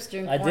multiple trips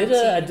during I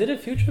quarantine. did a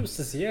few trips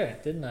this year,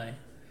 didn't I?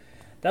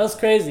 That was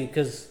crazy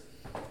because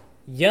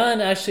Jan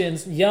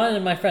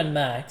and my friend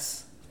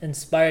Max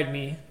inspired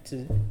me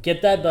to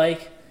get that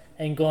bike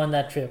and go on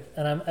that trip,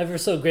 and I'm ever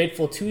so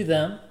grateful to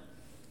them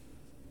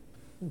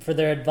for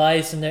their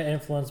advice and their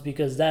influence,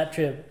 because that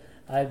trip,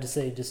 I have to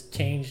say, just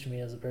changed me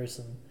as a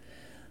person.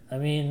 I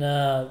mean,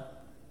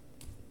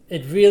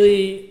 it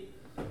really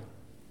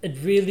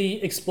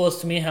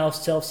exposed to me how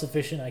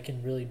self-sufficient I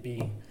can really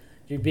be.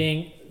 You're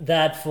being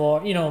that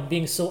far,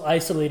 being so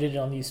isolated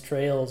on these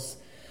trails,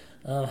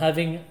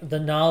 having the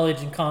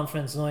knowledge and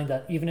confidence knowing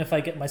that even if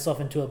I get myself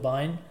into a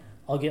bind,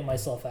 I'll get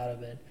myself out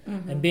of it.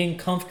 And being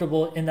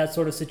comfortable in that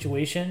sort of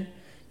situation,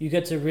 you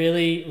get to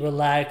really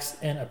relax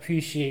and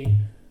appreciate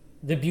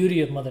the beauty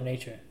of Mother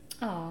Nature,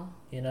 Oh,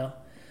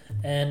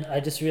 And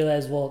I just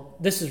realized, well,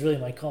 this is really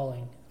my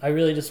calling. I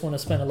really just want to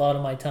spend a lot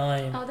of my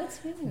time that's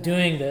really nice.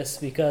 doing this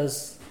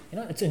because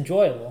it's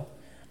enjoyable.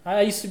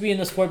 I used to be in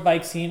the sport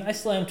bike scene. I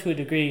still am to a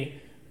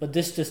degree, but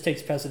this just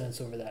takes precedence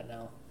over that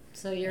now.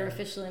 So you're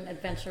officially an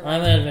adventurer.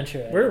 I'm an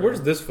adventurer.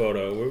 Where's this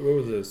photo? Where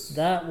was this?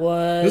 That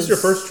was. This is your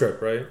first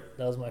trip, right?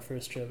 That was my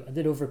first trip. I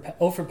did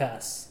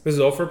Overpass. This is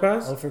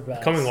Overpass?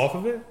 Overpass. Coming off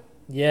of it?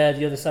 Yeah,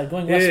 the other side,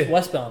 going Yeah.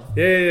 westbound.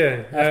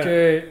 Yeah.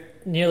 After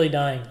nearly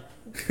dying.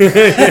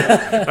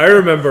 I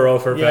remember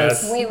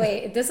Overpass. Yes.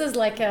 Wait. This is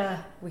like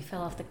we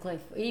fell off the cliff.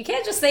 You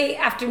can't just say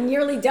after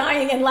nearly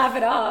dying and laugh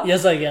it off.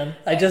 Yes, I can.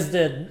 I just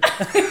did.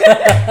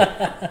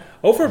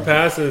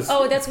 Overpass is.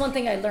 Oh, that's one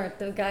thing I learned.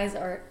 The guys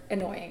are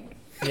annoying.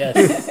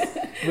 Yes.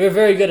 We're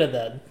very good at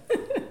that.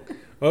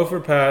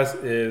 Overpass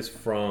is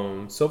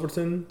from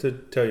Silverton to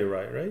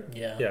Telluride, right?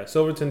 Yeah. Yeah,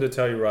 Silverton to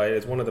Telluride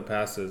is one of the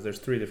passes. There's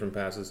 3 different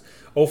passes.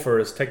 Ophir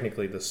is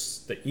technically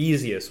the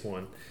easiest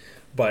one,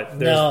 but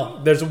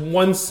there's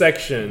one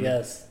section.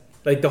 Yes.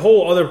 Like the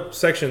whole other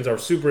sections are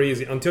super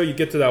easy until you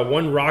get to that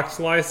one rock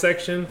slide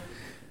section.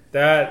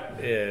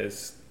 That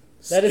is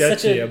Such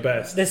sketchy at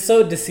best. They're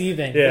so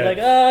deceiving. Yeah.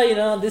 They're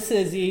like, this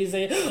is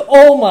easy.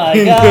 Oh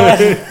my god.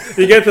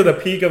 You get to the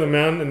peak of the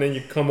mountain and then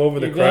you come over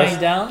You're the crest.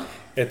 going down.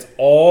 It's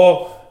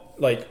all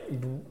like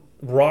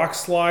rock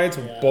slides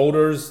with Yeah.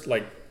 boulders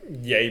like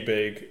yay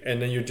big,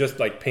 and then you're just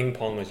like ping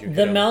pong as you hit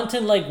The 'em.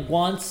 mountain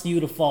wants you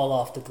to fall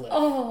off the cliff.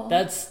 Oh.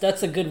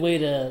 That's a good way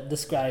to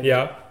describe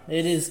Yeah, it.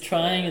 It is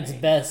trying its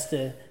best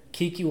to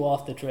kick you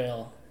off the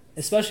trail,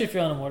 especially if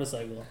you're on a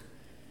motorcycle.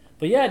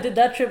 But yeah, I did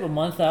that trip a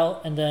month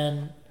out, and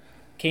then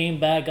came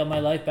back, got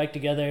my life back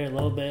together a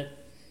little bit,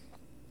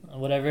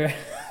 whatever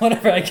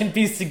I can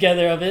piece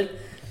together of it.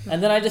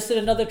 And then I just did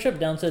another trip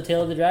down to the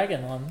Tail of the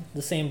Dragon on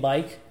the same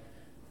bike.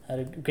 Had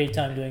a great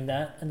time doing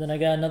that. And then I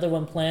got another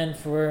one planned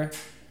for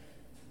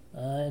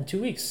in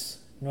 2 weeks,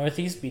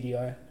 Northeast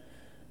BDR.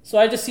 So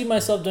I just see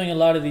myself doing a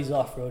lot of these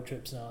off-road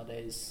trips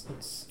nowadays.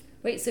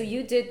 Wait, so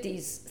you did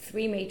these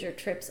 3 major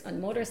trips on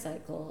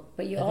motorcycle,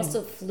 but you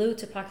also flew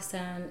to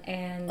Pakistan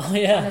and on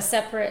a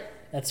separate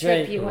That's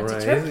trip right. you went to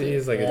Right. Turkey.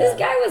 He's like This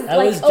guy was I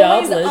like was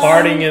always jobless. on.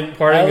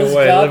 partying I was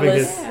away, living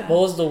jobless. his. What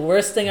was the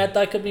worst thing I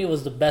thought could be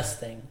was the best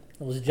thing.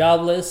 I was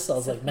jobless. I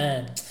was like,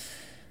 man,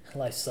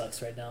 life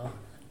sucks right now.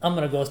 I'm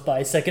going to go buy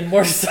a second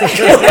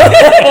motorcycle.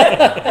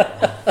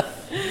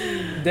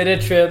 Did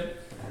a trip.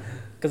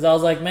 Because I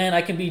was like, man,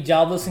 I can be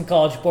jobless in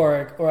College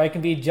Park, or I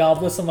can be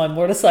jobless on my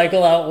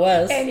motorcycle out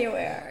west.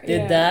 Anywhere.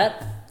 Did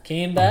that,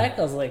 came back.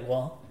 I was like,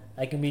 well,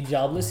 I can be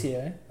jobless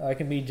here, or I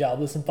can be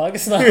jobless in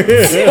Pakistan.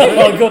 So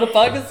I'll go to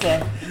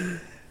Pakistan.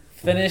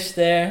 Finished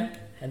there.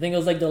 I think it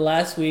was like the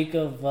last week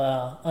of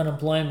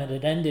unemployment.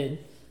 It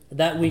ended.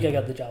 That week I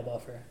got the job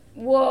offer.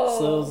 Whoa.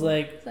 So it was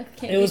like, I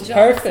can't it was be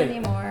jealous perfect.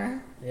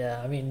 anymore.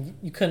 yeah, I mean,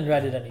 you couldn't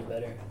write it any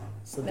better.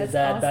 So That's did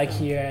that back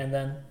awesome. here, and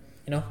then,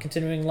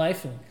 continuing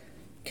life and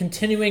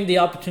continuing the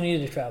opportunity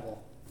to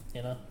travel.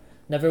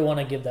 Never want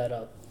to give that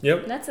up.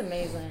 Yep. That's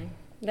amazing.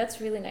 That's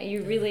really nice.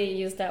 You really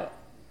used that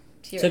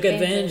to your Took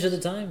advantage of the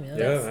time. Yeah.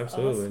 Yeah, That's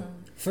absolutely.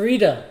 awesome.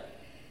 Farida.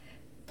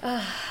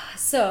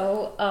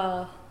 So,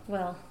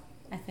 well,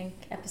 I think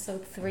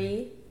episode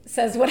 3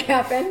 says what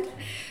happened.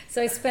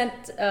 So I spent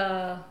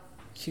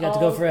She got to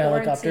go for a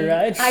helicopter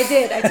ride. I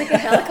did. I took a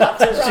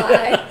helicopter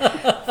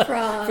ride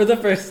from For the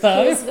first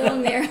time. Louisville,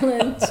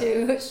 Maryland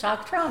to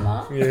Shock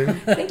Trauma. Yeah.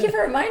 Thank you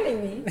for reminding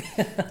me.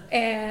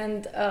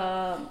 And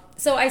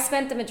so I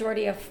spent the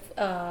majority of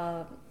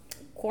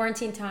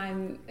quarantine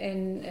time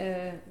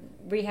in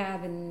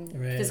rehab and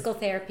Right. physical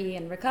therapy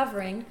and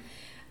recovering.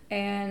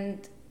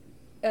 And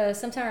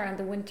sometime around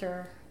the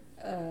winter,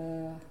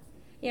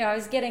 I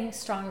was getting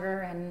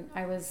stronger, and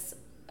I was,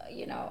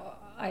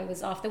 I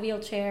was off the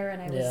wheelchair,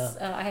 and I was,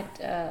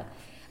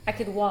 I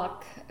could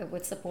walk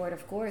with support,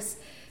 of course.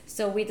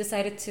 So we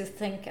decided to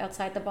think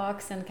outside the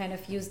box and kind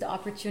of use the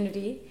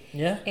opportunity.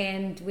 Yeah.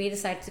 And we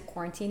decided to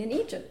quarantine in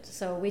Egypt.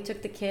 So we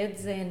took the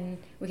kids and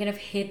we kind of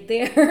hid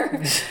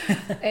there.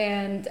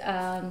 And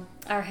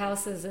our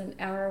house is an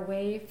hour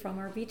away from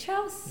our beach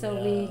house.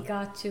 So we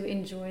got to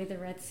enjoy the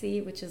Red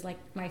Sea, which is like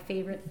my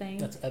favorite thing.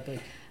 That's epic.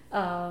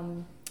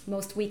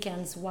 Most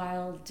weekends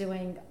while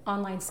doing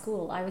online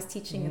school. I was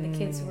teaching and the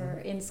kids were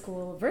in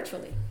school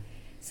virtually.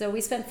 So we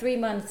spent 3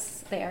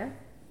 months there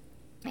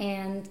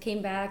and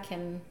came back,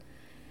 and,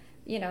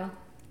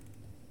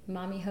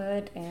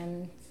 mommyhood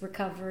and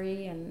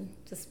recovery and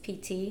just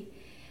PT.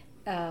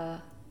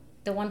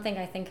 The one thing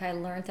I think I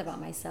learned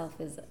about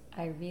myself is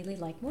I really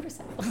like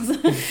motorcycles.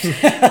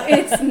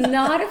 It's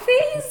not a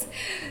phase.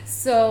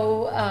 So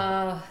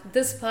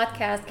this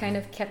podcast kind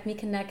of kept me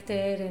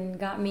connected and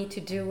got me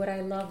to do what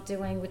I love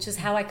doing, which is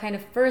how I kind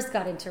of first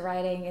got into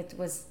writing. It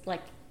was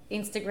like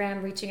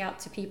Instagram, reaching out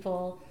to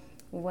people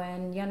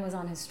when Jan was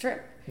on his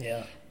trip.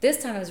 Yeah.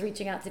 This time I was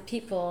reaching out to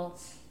people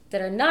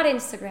that are not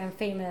Instagram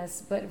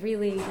famous, but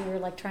really we were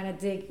like trying to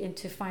dig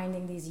into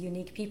finding these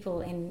unique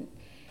people. And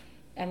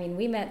I mean,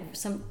 we met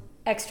some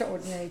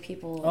extraordinary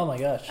people. Oh my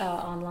gosh.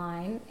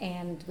 Online,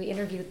 and we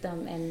interviewed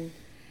them, and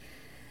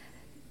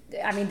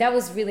I mean that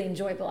was really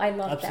enjoyable. I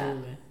loved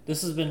Absolutely.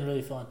 This has been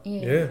really fun. that.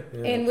 Yeah,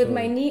 And with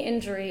my absolutely. knee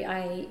injury,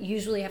 I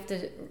usually have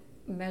to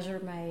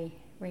measure my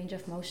range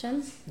of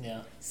motion.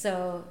 Yeah.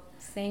 So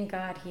thank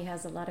God he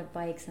has a lot of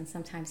bikes, and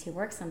sometimes he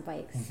works on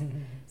bikes.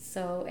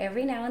 So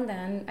every now and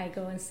then I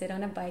go and sit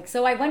on a bike.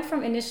 So I went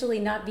from initially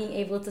not being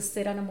able to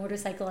sit on a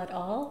motorcycle at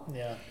all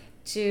Yeah.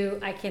 to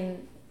I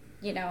can,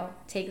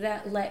 take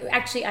that leg.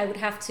 Actually, I would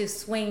have to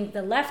swing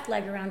the left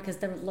leg around because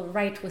the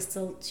right was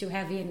still too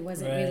heavy and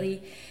wasn't Right.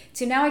 really.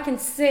 To now I can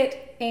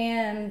sit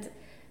and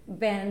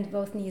bend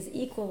both knees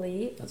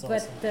equally, That's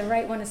but awesome. the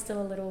right one is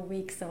still a little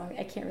weak, so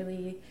I can't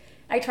really.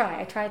 I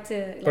try to.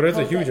 Like, But it's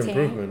a hold huge that tame,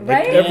 improvement.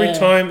 right? Like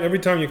Yeah. every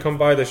time you come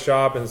by the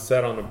shop and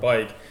set on a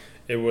bike,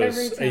 it was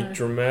Every a time.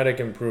 dramatic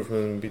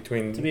improvement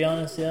between To be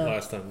honest, yeah.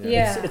 last time.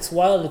 Yeah. It's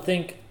wild to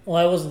think. Well,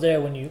 I wasn't there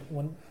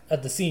when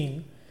at the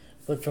scene,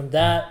 but from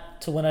that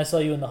to when I saw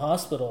you in the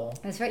hospital,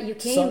 That's right. You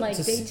came like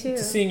to, day 2.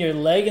 to seeing your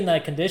leg in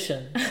that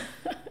condition,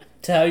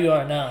 to how you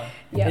are now,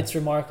 Yeah. it's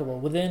remarkable.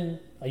 Within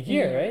a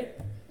year, right?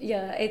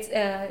 Yeah, it's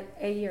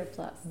a year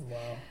plus. Wow.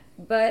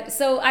 But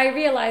so I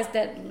realized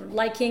that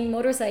liking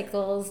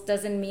motorcycles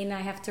doesn't mean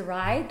I have to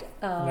ride,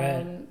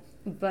 Right.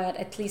 but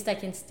at least I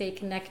can stay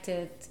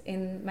connected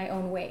in my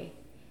own way.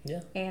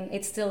 Yeah. And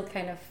it's still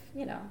kind of,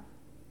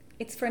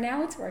 it's for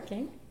now it's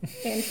working.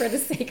 And for the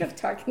sake of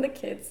talking to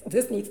kids,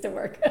 this needs to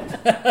work.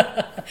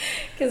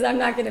 Because I'm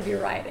not going to be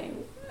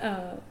riding,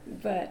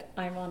 but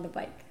I'm on the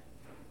bike.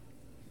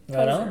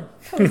 Right on.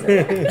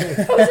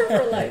 Poser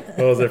for life.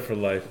 Those are for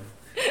life.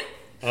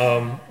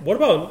 What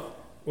about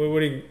what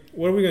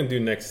are we gonna do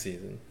next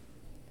season?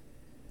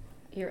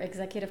 Your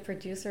executive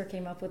producer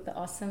came up with the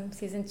awesome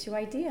season 2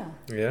 idea.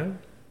 Yeah.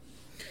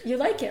 You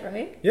like it,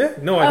 right? Yeah,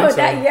 no, I think so.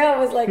 That yeah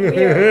was like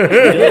weird.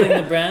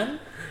 Building the brand.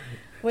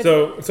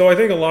 So I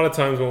think a lot of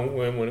times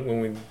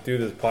when we do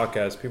this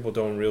podcast, people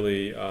don't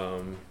really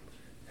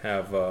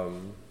have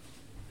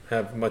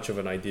much of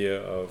an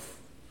idea of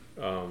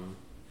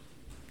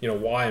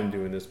why I'm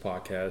doing this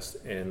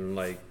podcast and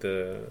like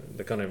the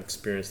kind of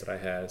experience that I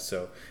had.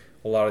 So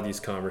a lot of these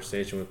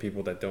conversations with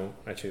people that don't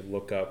actually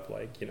look up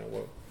like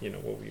what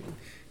we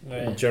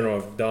in general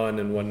have done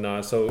and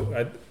whatnot.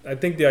 So I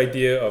think the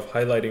idea of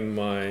highlighting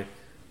my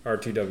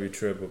RTW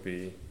trip would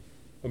be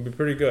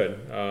pretty good.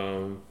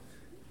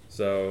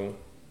 So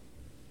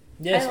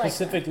yeah,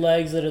 specific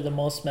legs that are the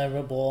most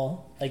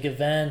memorable, like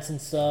events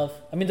and stuff.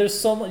 I mean, there's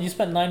so much. You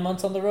spent 9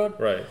 months on the road,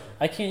 right?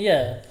 I can't.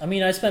 Yeah, I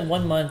mean, I spent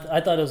 1 month. I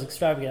thought it was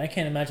extravagant. I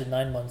can't imagine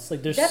 9 months.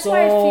 Like, there's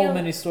so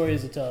many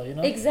stories to tell.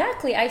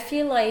 Exactly. I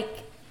feel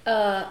like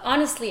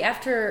honestly,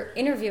 after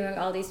interviewing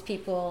all these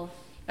people,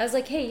 I was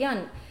like, hey,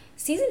 Jan,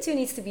 season 2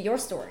 needs to be your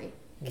story,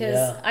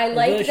 because I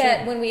like really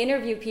that when we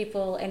interview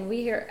people and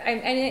we hear.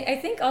 And I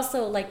think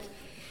also like.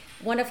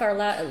 One of our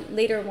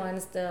later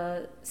ones,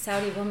 the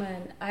Saudi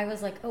woman, I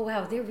was like, oh,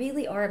 wow, there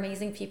really are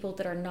amazing people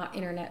that are not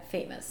internet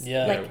famous.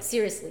 Yeah. Like,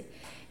 seriously.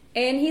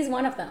 And he's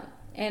one of them.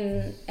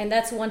 And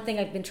that's one thing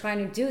I've been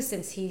trying to do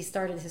since he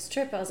started his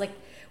trip. I was like,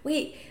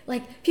 wait,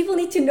 like, people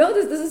need to know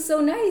this. This is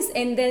so nice.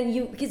 And then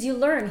because you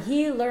learn.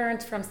 He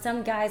learned from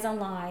some guys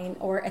online,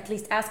 or at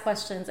least ask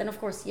questions. And, of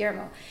course,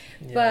 Guillermo.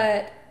 Yeah.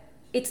 But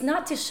it's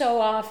not to show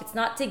off. It's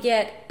not to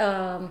get,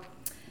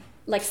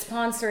 like,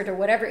 sponsored or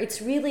whatever.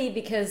 It's really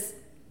because...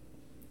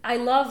 I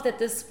love that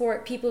this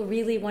sport, people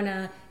really want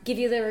to give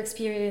you their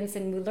experience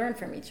and we learn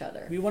from each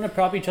other. We want to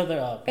prop each other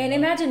up. And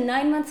imagine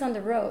 9 months on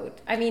the road.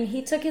 I mean,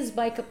 he took his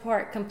bike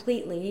apart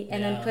completely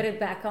and then put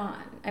it back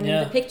on. I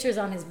mean, the picture's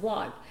on his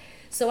blog.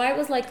 So I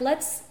was like,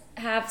 let's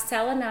have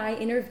Sal and I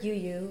interview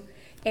you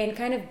and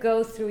kind of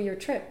go through your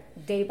trip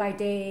day by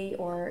day,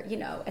 or,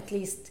 at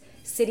least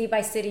city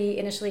by city.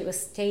 Initially it was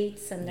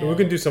states, and then... We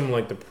can do something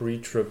like the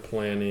pre-trip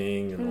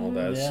planning and all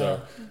that.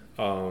 So,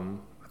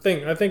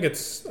 I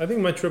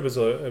think my trip is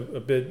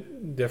a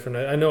bit different.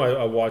 I know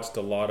I watched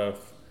a lot of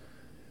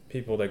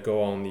people that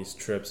go on these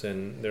trips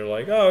and they're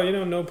like, oh,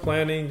 no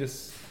planning,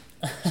 just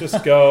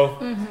go.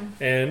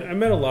 Mm-hmm. And I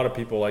met a lot of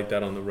people like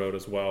that on the road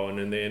as well. And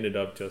then they ended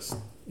up just,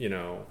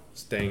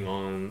 staying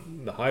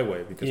on the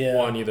highway because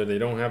one, either they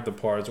don't have the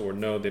parts, or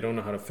no, they don't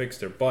know how to fix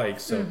their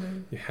bikes. So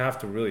you have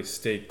to really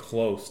stay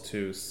close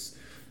to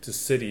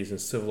cities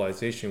and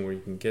civilization where you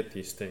can get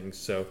these things.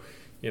 So,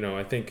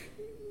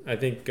 I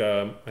think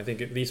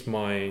at least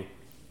my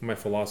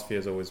philosophy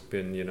has always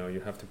been,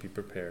 you have to be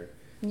prepared.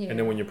 Yeah. And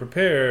then when you're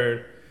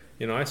prepared,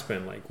 I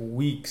spent like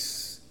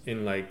weeks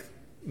in like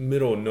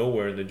middle of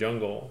nowhere in the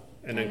jungle,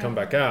 and then come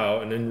back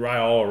out and then ride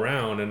all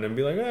around and then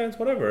be like, it's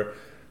whatever.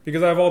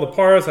 Because I have all the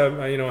parts, I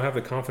have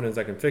the confidence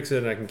I can fix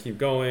it and I can keep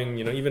going.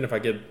 Even if I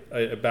get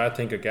a bad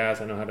tank of gas,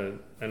 I know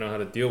how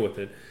to deal with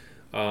it.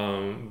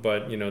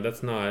 But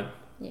that's not...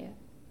 Yeah.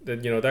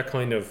 That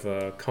kind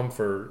of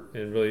comfort,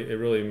 it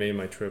really made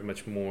my trip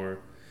much more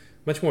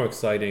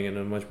exciting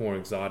and much more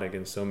exotic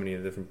in so many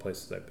of the different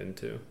places I've been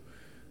to.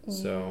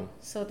 So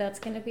that's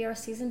going to be our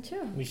season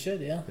 2. We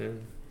should, yeah.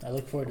 I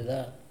look forward to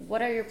that.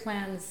 What are your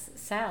plans,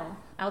 Sal,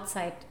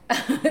 outside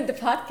the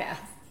podcast?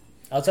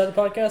 Outside the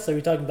podcast? Are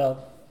we talking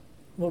about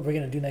what we're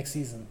going to do next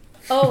season?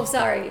 Oh,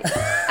 sorry.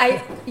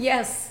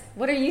 Yes.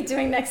 What are you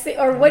doing next season?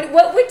 Or what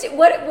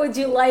would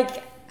you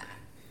like?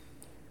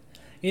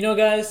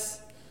 Guys...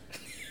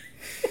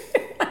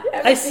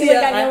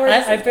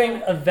 I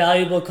bring a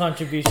valuable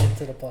contribution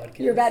to the podcast.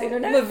 You're bad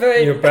internet?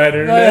 You're bad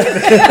internet?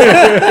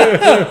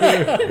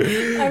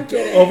 I'm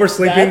kidding.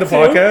 Oversleeping the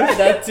podcast?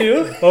 That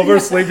too?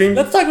 Oversleeping?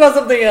 Let's talk about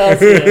something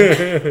else.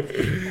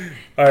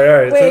 All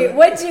right. Wait,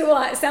 what do you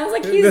want? Sounds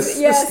like he's...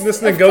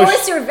 This of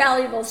course you're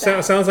valuable.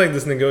 Sounds like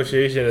this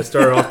negotiation is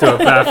starting off to a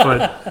bad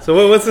foot.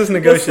 So what's this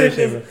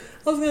negotiation?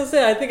 I was going to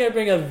say, I think I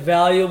bring a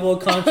valuable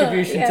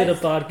contribution to the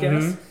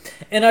podcast.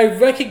 Mm-hmm. And I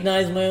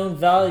recognize my own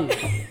value.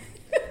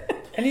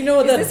 And you know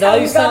what that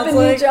value sounds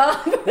like?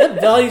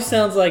 That value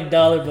sounds like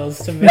dollar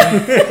bills to me.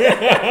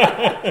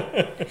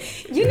 I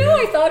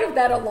thought of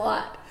that a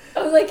lot.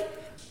 I was like,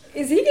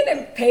 is he going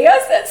to pay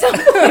us at some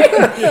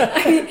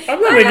point?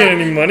 I'm not making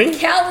any money.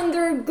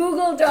 Calendar,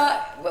 Google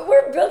Doc, but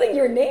we're building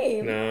your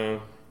name.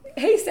 No.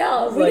 Hey,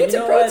 Sal, we need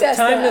to protest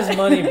Time is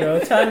money, bro.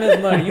 Time is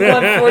money. You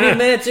want 40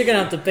 minutes, you're going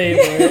to have to pay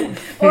for it.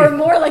 Or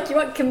more, like you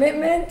want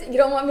commitment. You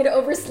don't want me to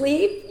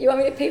oversleep. You want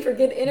me to pay for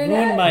good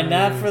internet. Ruin my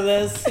nap for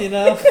this,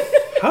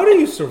 How do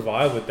you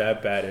survive with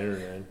that bad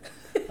internet?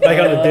 Like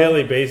on a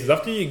daily basis,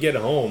 after you get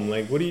home,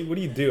 like what do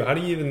you do? How do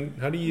you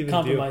even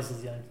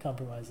compromises,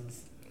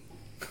 compromises.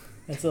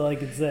 That's all I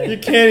can say. You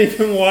can't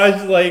even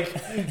watch like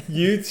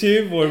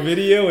YouTube or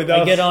video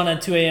without... I get on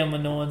at 2 a.m.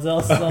 when no one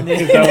else is on the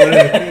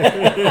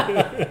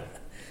internet.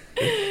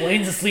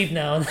 Wayne's asleep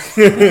now.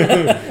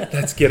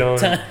 Let's get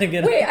on.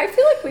 Wait, I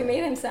feel like we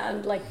made him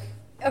sound like...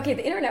 Okay,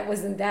 the internet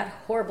wasn't that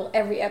horrible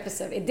every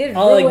episode. It did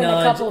ruin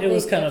a couple of it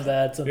was kind of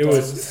bad sometimes. It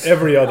was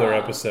every other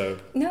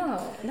episode.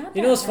 No, not that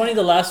You know what's funny?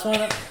 The last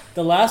one...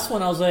 The last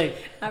one I was like,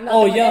 I'm not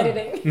oh the one yeah.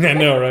 editing. I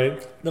know,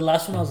 right? The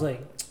last one I was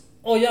like,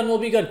 oh yeah, we'll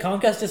be good.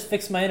 Comcast just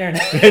fixed my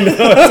internet. I know,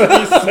 that's what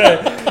he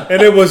said.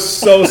 And it was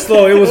so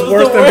slow. It was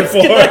worse the than worst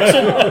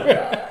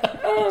before.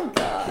 Oh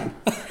God.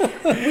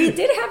 We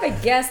did have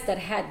a guest that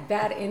had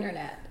bad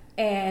internet,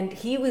 and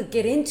he would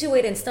get into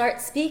it and start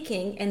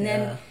speaking, and then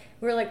Yeah.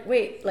 we're like,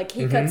 wait, like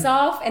he cuts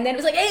off, and then it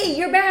was like, hey,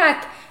 you're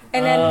back.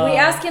 And then we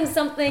ask him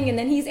something, and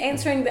then he's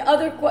answering the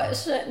other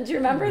question. Do you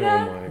remember Oh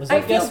that? my Was I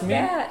that feel guest me?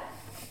 bad.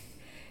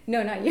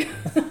 No, not you.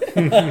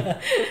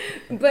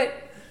 But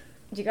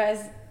you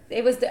guys,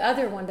 it was the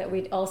other one that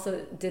we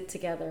also did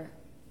together.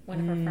 One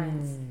of our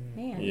friends.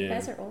 Man, you Yeah.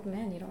 guys are old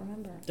men. You don't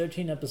remember.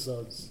 13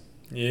 episodes.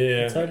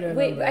 Yeah. It's hard to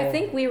Wait, remember I all.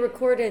 think we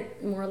recorded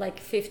more like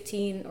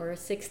 15 or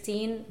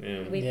 16.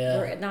 Yeah. We Yeah.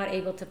 were not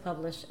able to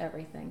publish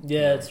everything.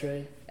 Yeah, that's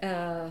right.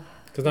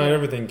 Because not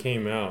everything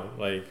came out.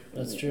 Like,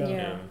 That's true.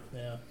 Yeah.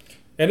 Yeah.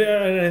 and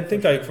I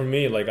think like for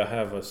me, like I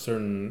have a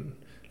certain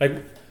like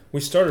we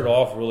started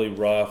off really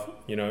rough,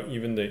 you know,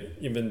 even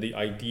the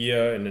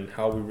idea and then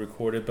how we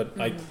recorded, but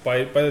like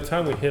by the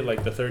time we hit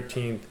like the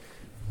 13th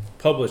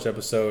published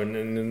episode and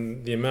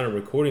then the amount of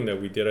recording that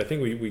we did, I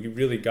think we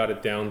really got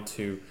it down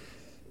to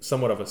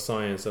somewhat of a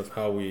science of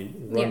how we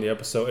run Yeah. the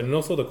episode and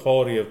also the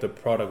quality of the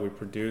product we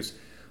produce.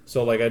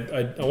 So like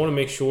I want to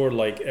make sure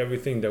like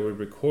everything that we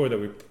record that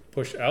we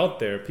push out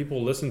there,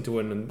 people listen to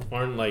it and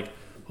aren't like,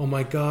 oh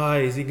my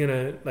god, is he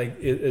gonna like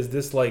is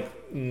this like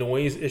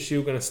noise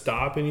issue gonna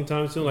stop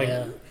anytime soon? Like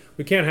Yeah.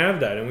 we can't have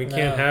that, and we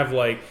can't No. have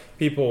like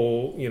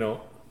people, you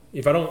know,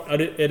 if I don't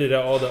edit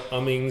out all the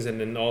ummings and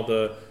then all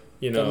the,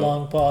 you know, The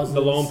long pauses.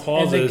 the long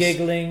pauses, And the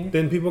giggling.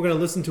 then people are gonna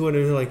listen to it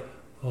and they're like,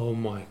 oh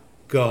my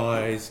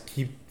guys,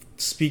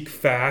 speak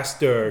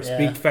faster, Yeah.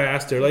 speak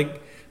faster.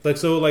 Like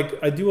so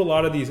like I do a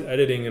lot of these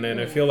editing and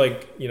I feel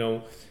like, you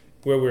know,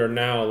 where we are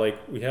now, like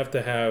we have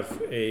to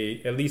have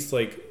at least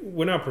like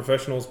we're not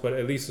professionals, but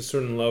at least a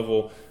certain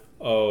level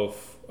of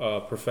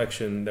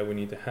perfection that we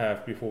need to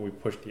have before we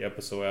push the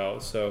episode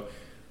out. So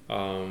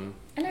And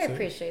I So-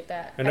 appreciate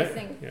that. and I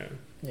think, yeah.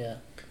 Yeah.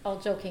 all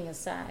joking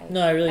aside.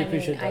 No, I really mean,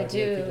 appreciate that. I work do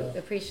you do.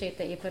 appreciate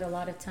that you put a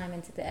lot of time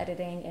into the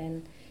editing,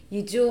 and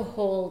you do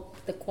hold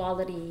the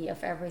quality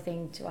of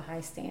everything to a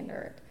high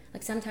standard.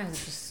 Like sometimes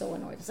it's just so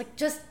annoying. It's like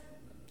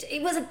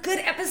it was a good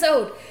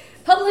episode.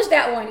 Publish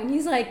that one, and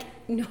he's like,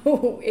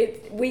 no,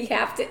 we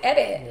have to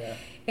edit. Yeah.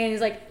 And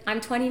he's like, I'm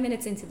 20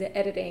 minutes into the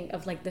editing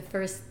of like the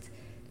first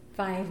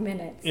 5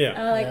 minutes. Yeah.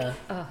 I'm like, Yeah.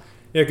 oh.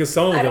 Yeah, because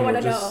some I of don't them were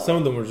wanna just know. some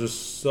of them were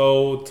just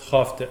so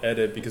tough to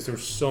edit because there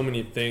were so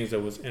many things. There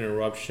was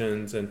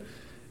interruptions and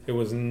it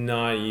was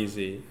not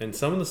easy. And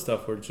some of the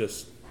stuff were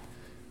just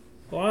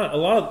a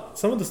lot.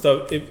 Some of the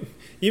stuff,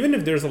 even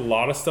if there's a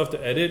lot of stuff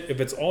to edit,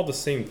 if it's all the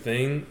same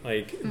thing,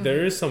 like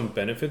there is some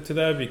benefit to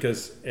that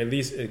because at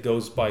least it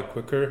goes by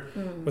quicker.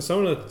 But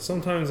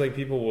sometimes like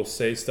people will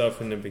say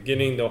stuff in the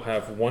beginning. They'll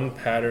have one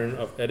pattern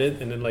of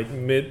edit, and then like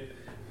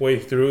midway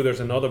through, there's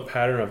another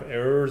pattern of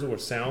errors or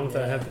sounds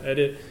that I have to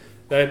edit.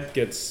 That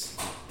gets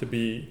to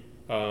be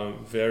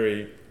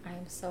very I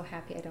am so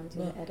happy I don't do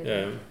the yeah.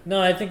 editing. No,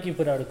 I think you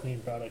put out a clean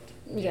product.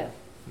 Yeah.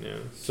 Yeah.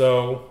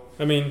 So,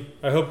 I mean,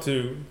 I hope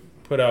to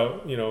put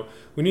out, you know,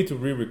 we need to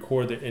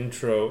re-record the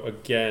intro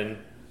again.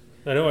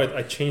 I know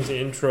I changed the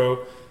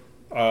intro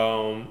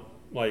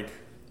like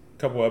a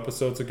couple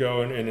episodes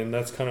ago, and then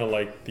that's kind of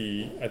like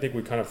I think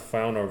we kind of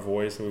found our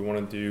voice and we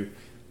want to do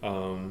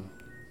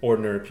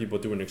ordinary people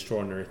doing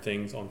extraordinary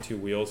things on two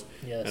wheels.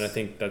 Yes. And I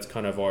think that's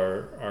kind of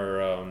our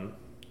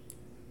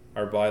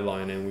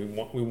byline,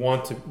 and we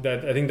want to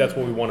that. I think that's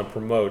what we want to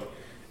promote,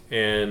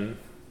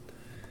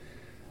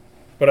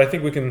 but I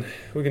think we can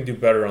do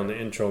better on the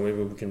intro.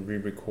 Maybe we can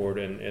re-record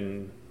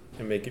and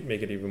make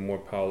it even more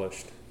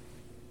polished.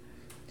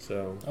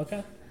 So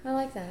Okay. I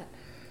like that.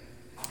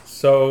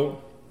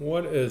 so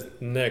what is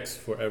next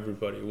for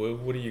everybody?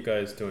 What are you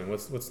guys doing?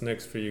 What's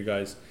next for you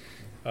guys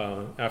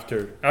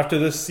after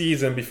this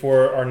season?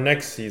 Before our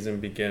next season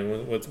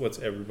begin, what's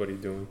everybody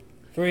doing?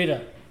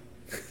 Farida.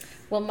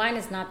 Well, mine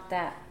is not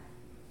that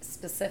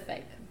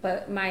specific,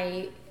 but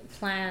my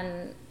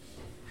plan,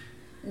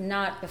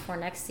 not before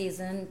next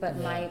season, but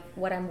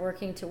what I'm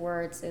working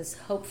towards is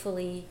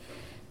hopefully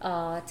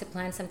to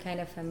plan some kind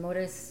of a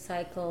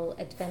motorcycle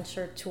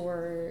adventure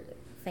tour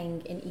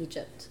thing in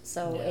Egypt.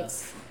 So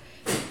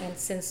and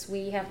since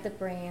we have the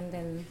brand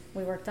and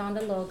we worked on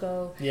the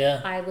logo,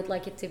 Yeah. I would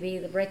like it to be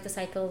the Break the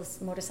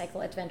Cycles Motorcycle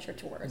Adventure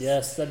Tours.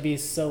 Yes, that'd be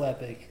so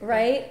epic.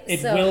 Right?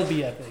 It So- will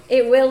be epic.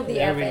 It will be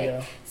There we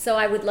epic. go. So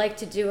I would like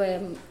to do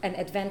an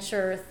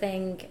adventure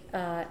thing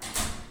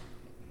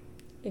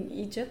in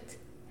Egypt,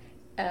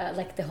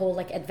 like the whole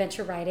like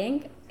adventure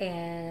riding,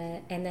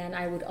 and then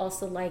I would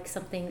also like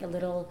something a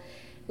little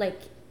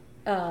like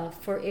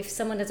for if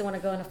someone doesn't want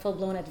to go on a full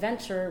blown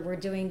adventure, we're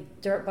doing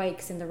dirt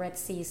bikes in the Red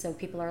Sea, so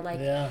people are like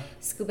Yeah.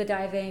 scuba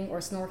diving or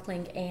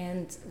snorkeling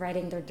and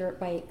riding their dirt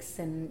bikes,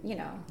 and you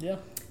know. Yeah.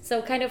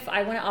 So kind of,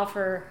 I want to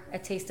offer a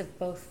taste of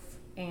both,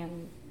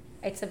 and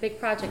it's a big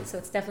project, so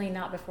it's definitely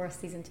not before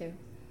season 2.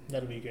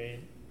 That'd be great.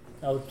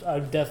 I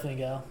would definitely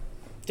go.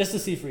 Just to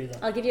see Frieza.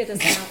 I'll give you a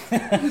discount.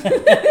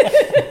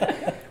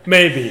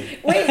 Maybe.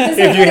 Wait,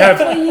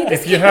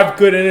 If you have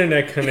good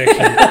internet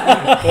connection,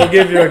 we'll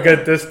give you a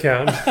good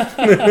discount.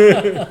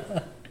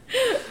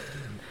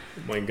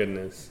 My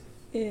goodness.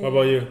 Yeah. What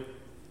about you?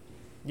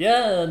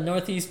 Yeah,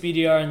 Northeast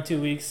BDR in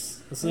 2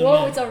 weeks.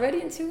 Whoa, it's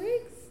already in 2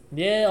 weeks?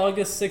 Yeah,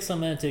 August 6th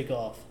I'm going to take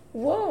off.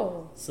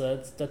 Whoa.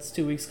 So that's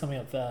 2 weeks coming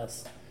up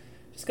fast.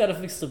 Just got to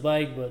fix the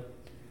bike, but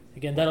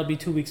again, that'll be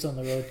 2 weeks on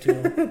the road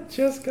too.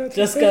 Just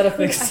got to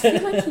fix I it.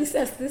 feel like he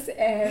says this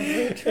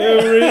every trip.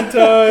 every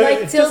time.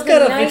 Like till Just the got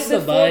to night fix the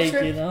before bike,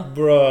 trip. you know?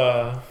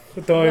 Bruh.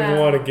 Don't even Wow.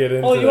 want to get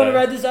into Oh, you want to that.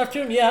 ride this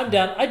afternoon? Yeah, I'm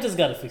down. I just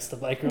got to fix the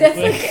bike real That's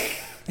quick. okay.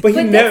 But he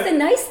But never. that's the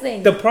nice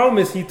thing. The problem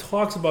is he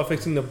talks about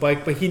fixing the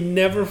bike, but he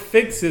never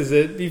fixes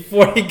it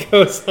before he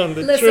goes on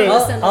the Listen, trip.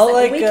 listen. I'll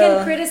like, we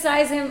can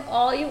criticize him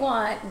all you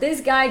want. This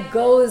guy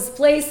goes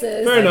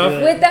places Fair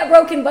enough. with that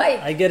broken bike,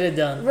 I get it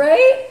done.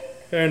 right?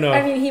 Fair enough.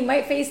 I mean, he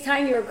might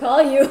FaceTime you or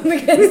call you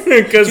because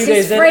 'Cause 2 His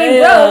days in, frame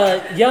hey,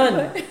 broke.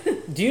 Yan,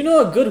 do you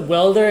know a good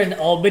welder in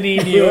Albany,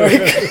 New York?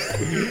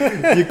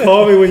 you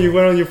called me when you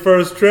went on your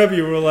first trip.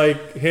 You were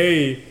like,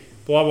 "Hey,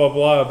 blah blah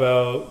blah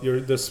about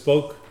the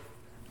spoke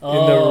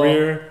in the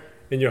rear,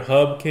 and your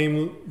hub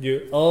came.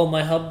 Oh,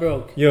 my hub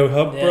broke. Your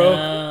hub broke,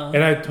 Yeah.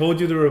 and I told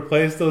you to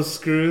replace those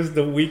screws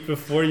the week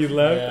before you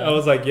left. Yeah. I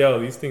was like, yo,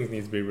 these things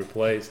need to be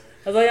replaced.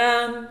 I was like,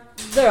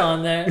 they're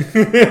on there.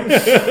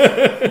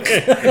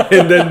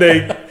 And then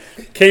they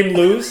came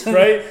loose,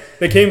 right?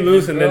 They came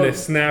loose, and then they broke.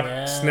 snapped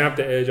Yeah. snapped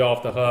the edge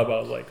off the hub. I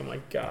was like, oh my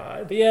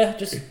god. But yeah,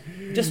 just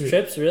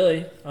trips,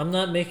 really. I'm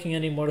not making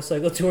any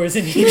motorcycle tours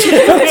in Egypt.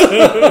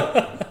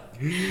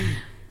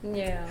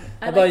 yeah,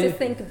 I How about like to you?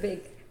 think big.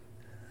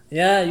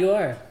 Yeah, you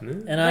are.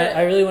 Mm. And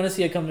I really want to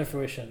see it come to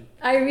fruition.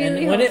 I really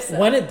And hope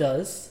when so. it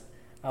does,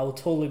 I will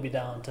totally be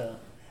down to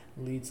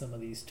lead some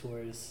of these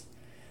tours.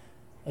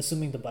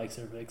 Assuming the bikes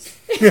are fixed.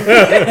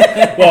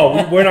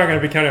 Well, we're not going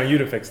to be counting on you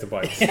to fix the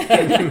bikes.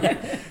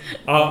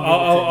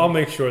 I'll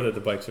make sure that the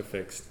bikes are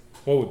fixed.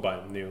 Or we buy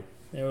them new.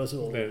 There was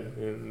all. They're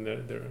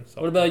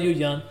What about you,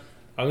 Jan?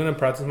 I'm going to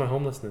practice my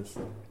homelessness.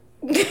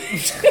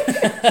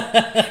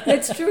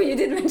 That's true. You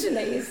did mention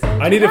that you sold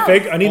I need your to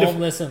fake. house. I need to.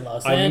 Homeless in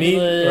Los I need-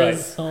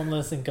 Angeles,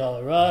 homeless in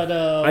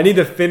Colorado. I need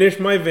to finish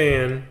my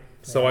van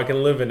so I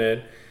can live in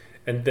it,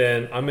 and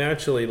then I'm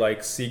actually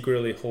like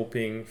secretly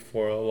hoping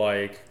for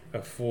like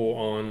a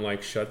full-on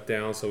like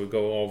shutdown, so we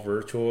go all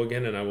virtual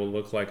again, and I will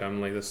look like I'm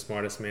like the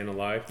smartest man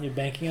alive. You're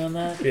banking on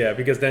that? Yeah,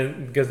 because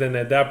then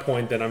at that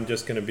point, then I'm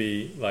just gonna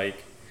be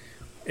like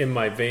in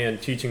my van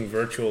teaching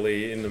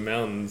virtually in the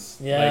mountains.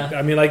 Yeah. Like,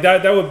 I mean, like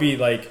that would be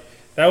like.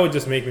 That would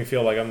just make me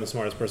feel like I'm the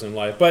smartest person in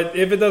life. But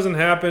if it doesn't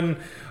happen,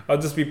 I'll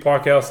just be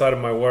parked outside of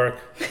my work.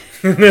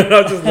 And then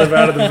I'll just live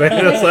out of the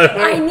van outside.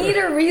 I need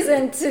a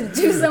reason to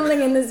do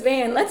something in this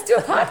van. Let's do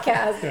a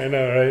podcast. I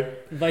know, right?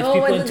 Invite Oh,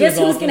 people well, into guess his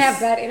who's office. gonna have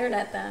bad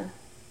internet then?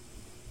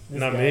 This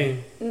Not guy. me.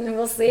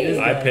 We'll see. This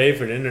I guy. pay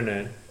for the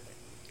internet.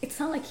 It's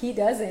not like he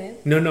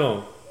doesn't.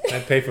 No. I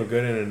pay for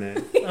good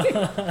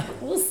internet.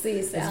 We'll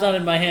see, Sal. It's not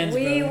in my hands,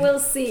 We bro. will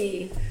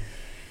see.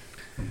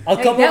 I'll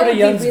Hey, come that over to would be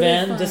Young's really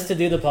van fun. just to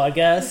do the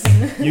podcast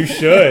You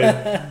should.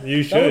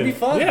 You should. That would be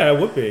fun. Yeah, it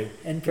would be.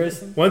 in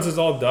person. Once it's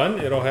all done,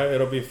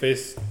 it'll be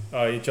face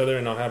each other,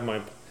 and I'll have my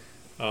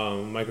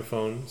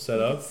microphone set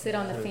You up. could sit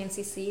on the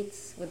fancy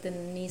seats with the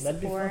knee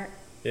That'd be support.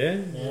 Yeah.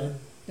 Yeah.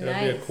 It'll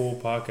be a Nice. cool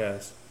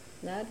podcast.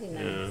 That'd be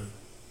nice. Yeah.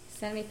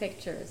 Send me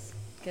pictures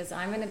because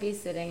I'm gonna be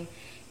sitting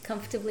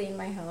comfortably in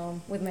my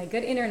home with my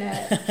good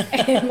internet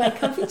and my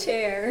comfy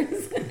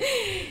chairs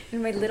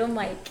and my little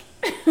mic.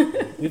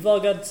 We've all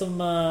got some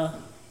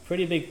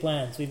pretty big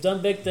plans. We've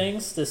done big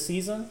things this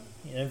season.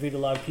 You interviewed a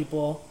lot of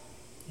people.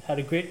 Had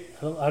a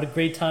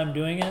great time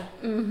doing it.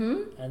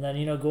 Mm-hmm. And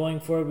then going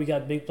forward, we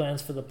got big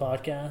plans for the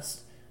podcast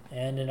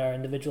and in our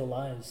individual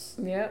lives.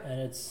 Yep. And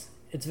it's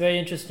very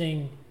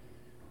interesting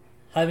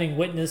having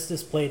witnessed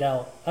this played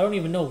out. I don't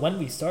even know when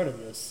we started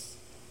this.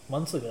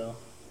 Months ago.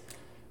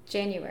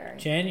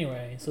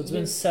 January. So it's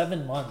been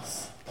 7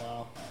 months.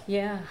 Wow.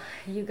 Yeah,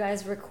 you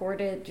guys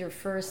recorded your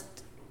first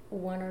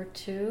one or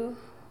two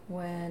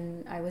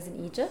when I was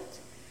in Egypt.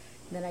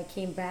 Then I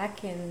came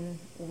back and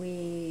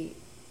we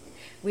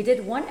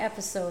did one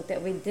episode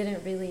that we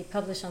didn't really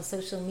publish on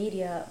social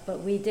media,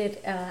 but we did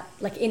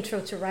like intro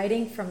to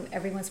writing from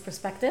everyone's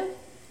perspective.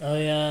 Oh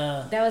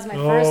yeah. That was my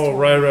first Oh,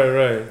 one.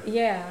 right.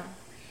 Yeah.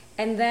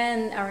 And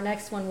then our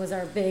next one was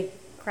our big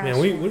crash. Man,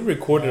 we one.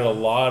 recorded a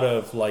lot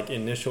of like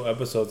initial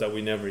episodes that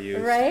we never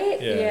used. Right?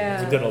 Yeah.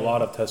 Yeah. We did a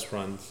lot of test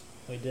runs.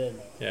 We did.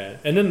 Yeah.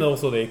 And then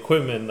also the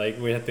equipment, like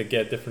we had to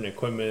get different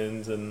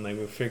equipments and like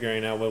we're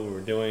figuring out what we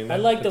were doing. I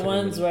like the That took a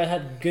ones minute. where I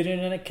had good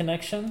internet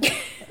connection.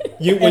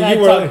 you and when I you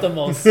were talked the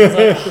most. I was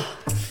like, "Oh,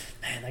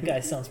 man, that guy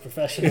sounds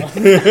professional.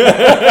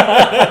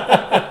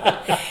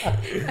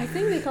 I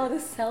think they call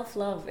this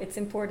self-love. It's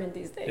important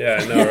these days. Yeah,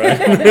 I know,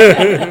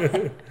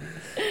 right?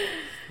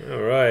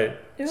 All right.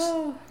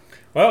 Oh.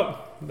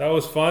 Well, that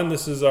was fun.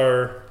 This is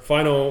our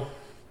final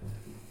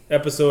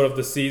episode of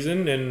the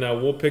season, and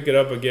we'll pick it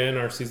up again,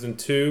 our season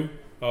 2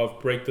 of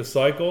Break the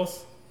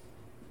Cycles.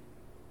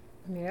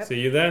 Yep. See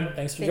you then.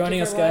 Thanks for Thank you joining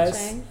for us, guys.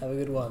 watching. Have a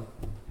good one.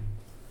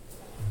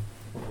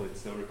 Hopefully it's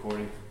still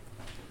recording.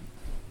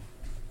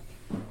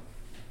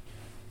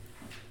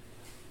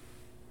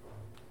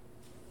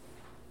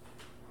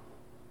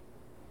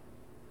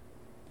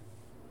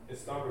 It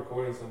stopped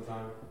recording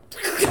sometime.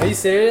 Are you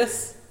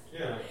serious?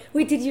 Yeah.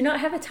 Wait, did you not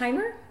have a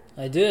timer?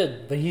 I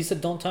did, but he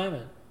said don't time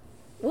it.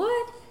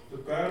 What? The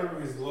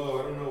battery is low.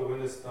 I don't know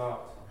when it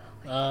stopped.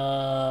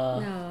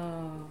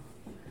 No.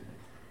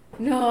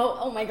 No.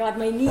 Oh my god,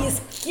 my knee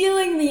is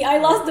killing me. I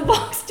lost the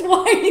box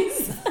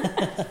twice.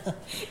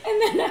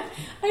 And then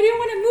I didn't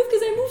want to move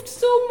because I moved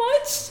so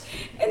much.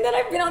 And then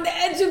I've been on the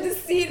edge of the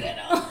seat and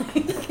I'm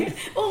like,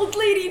 old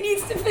lady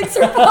needs to fix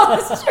her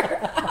posture.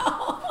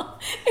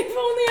 If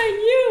only I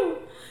knew.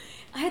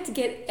 I had to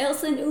get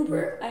Elsa an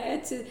Uber. I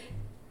had to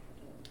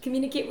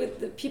communicate with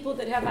the people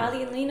that have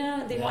Ali and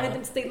Lena. They wanted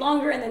them to stay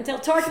longer and then tell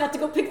Tark not to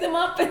go pick them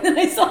up. And then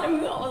I saw him.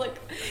 I was like,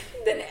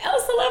 then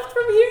Elsa left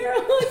from here.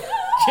 I'm like,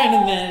 ah. Trying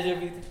to manage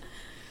everything.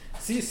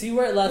 See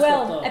where it last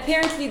left Well, off.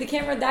 apparently the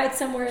camera died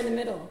somewhere in the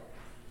middle.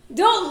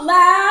 Don't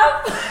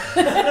laugh!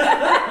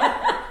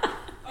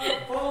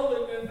 I'm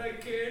falling and I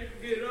can't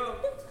get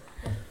up.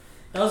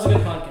 That was a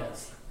good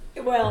podcast.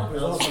 Well,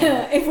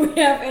 if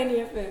we have any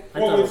effect.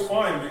 Well, it's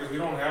fine because we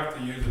don't have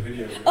to use the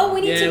video. Oh,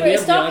 we need Yeah, we to have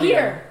the stop audio.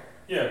 here.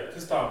 Yeah,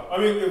 just stop. I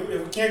mean, if we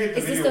can't get the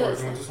Is this video the-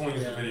 working, we'll just want to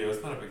use the Yeah. video.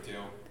 It's not a big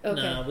deal.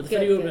 Okay. No, but the good,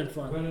 video would good. have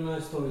been fun. Very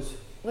nice toys.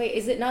 Wait,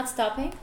 is it not stopping?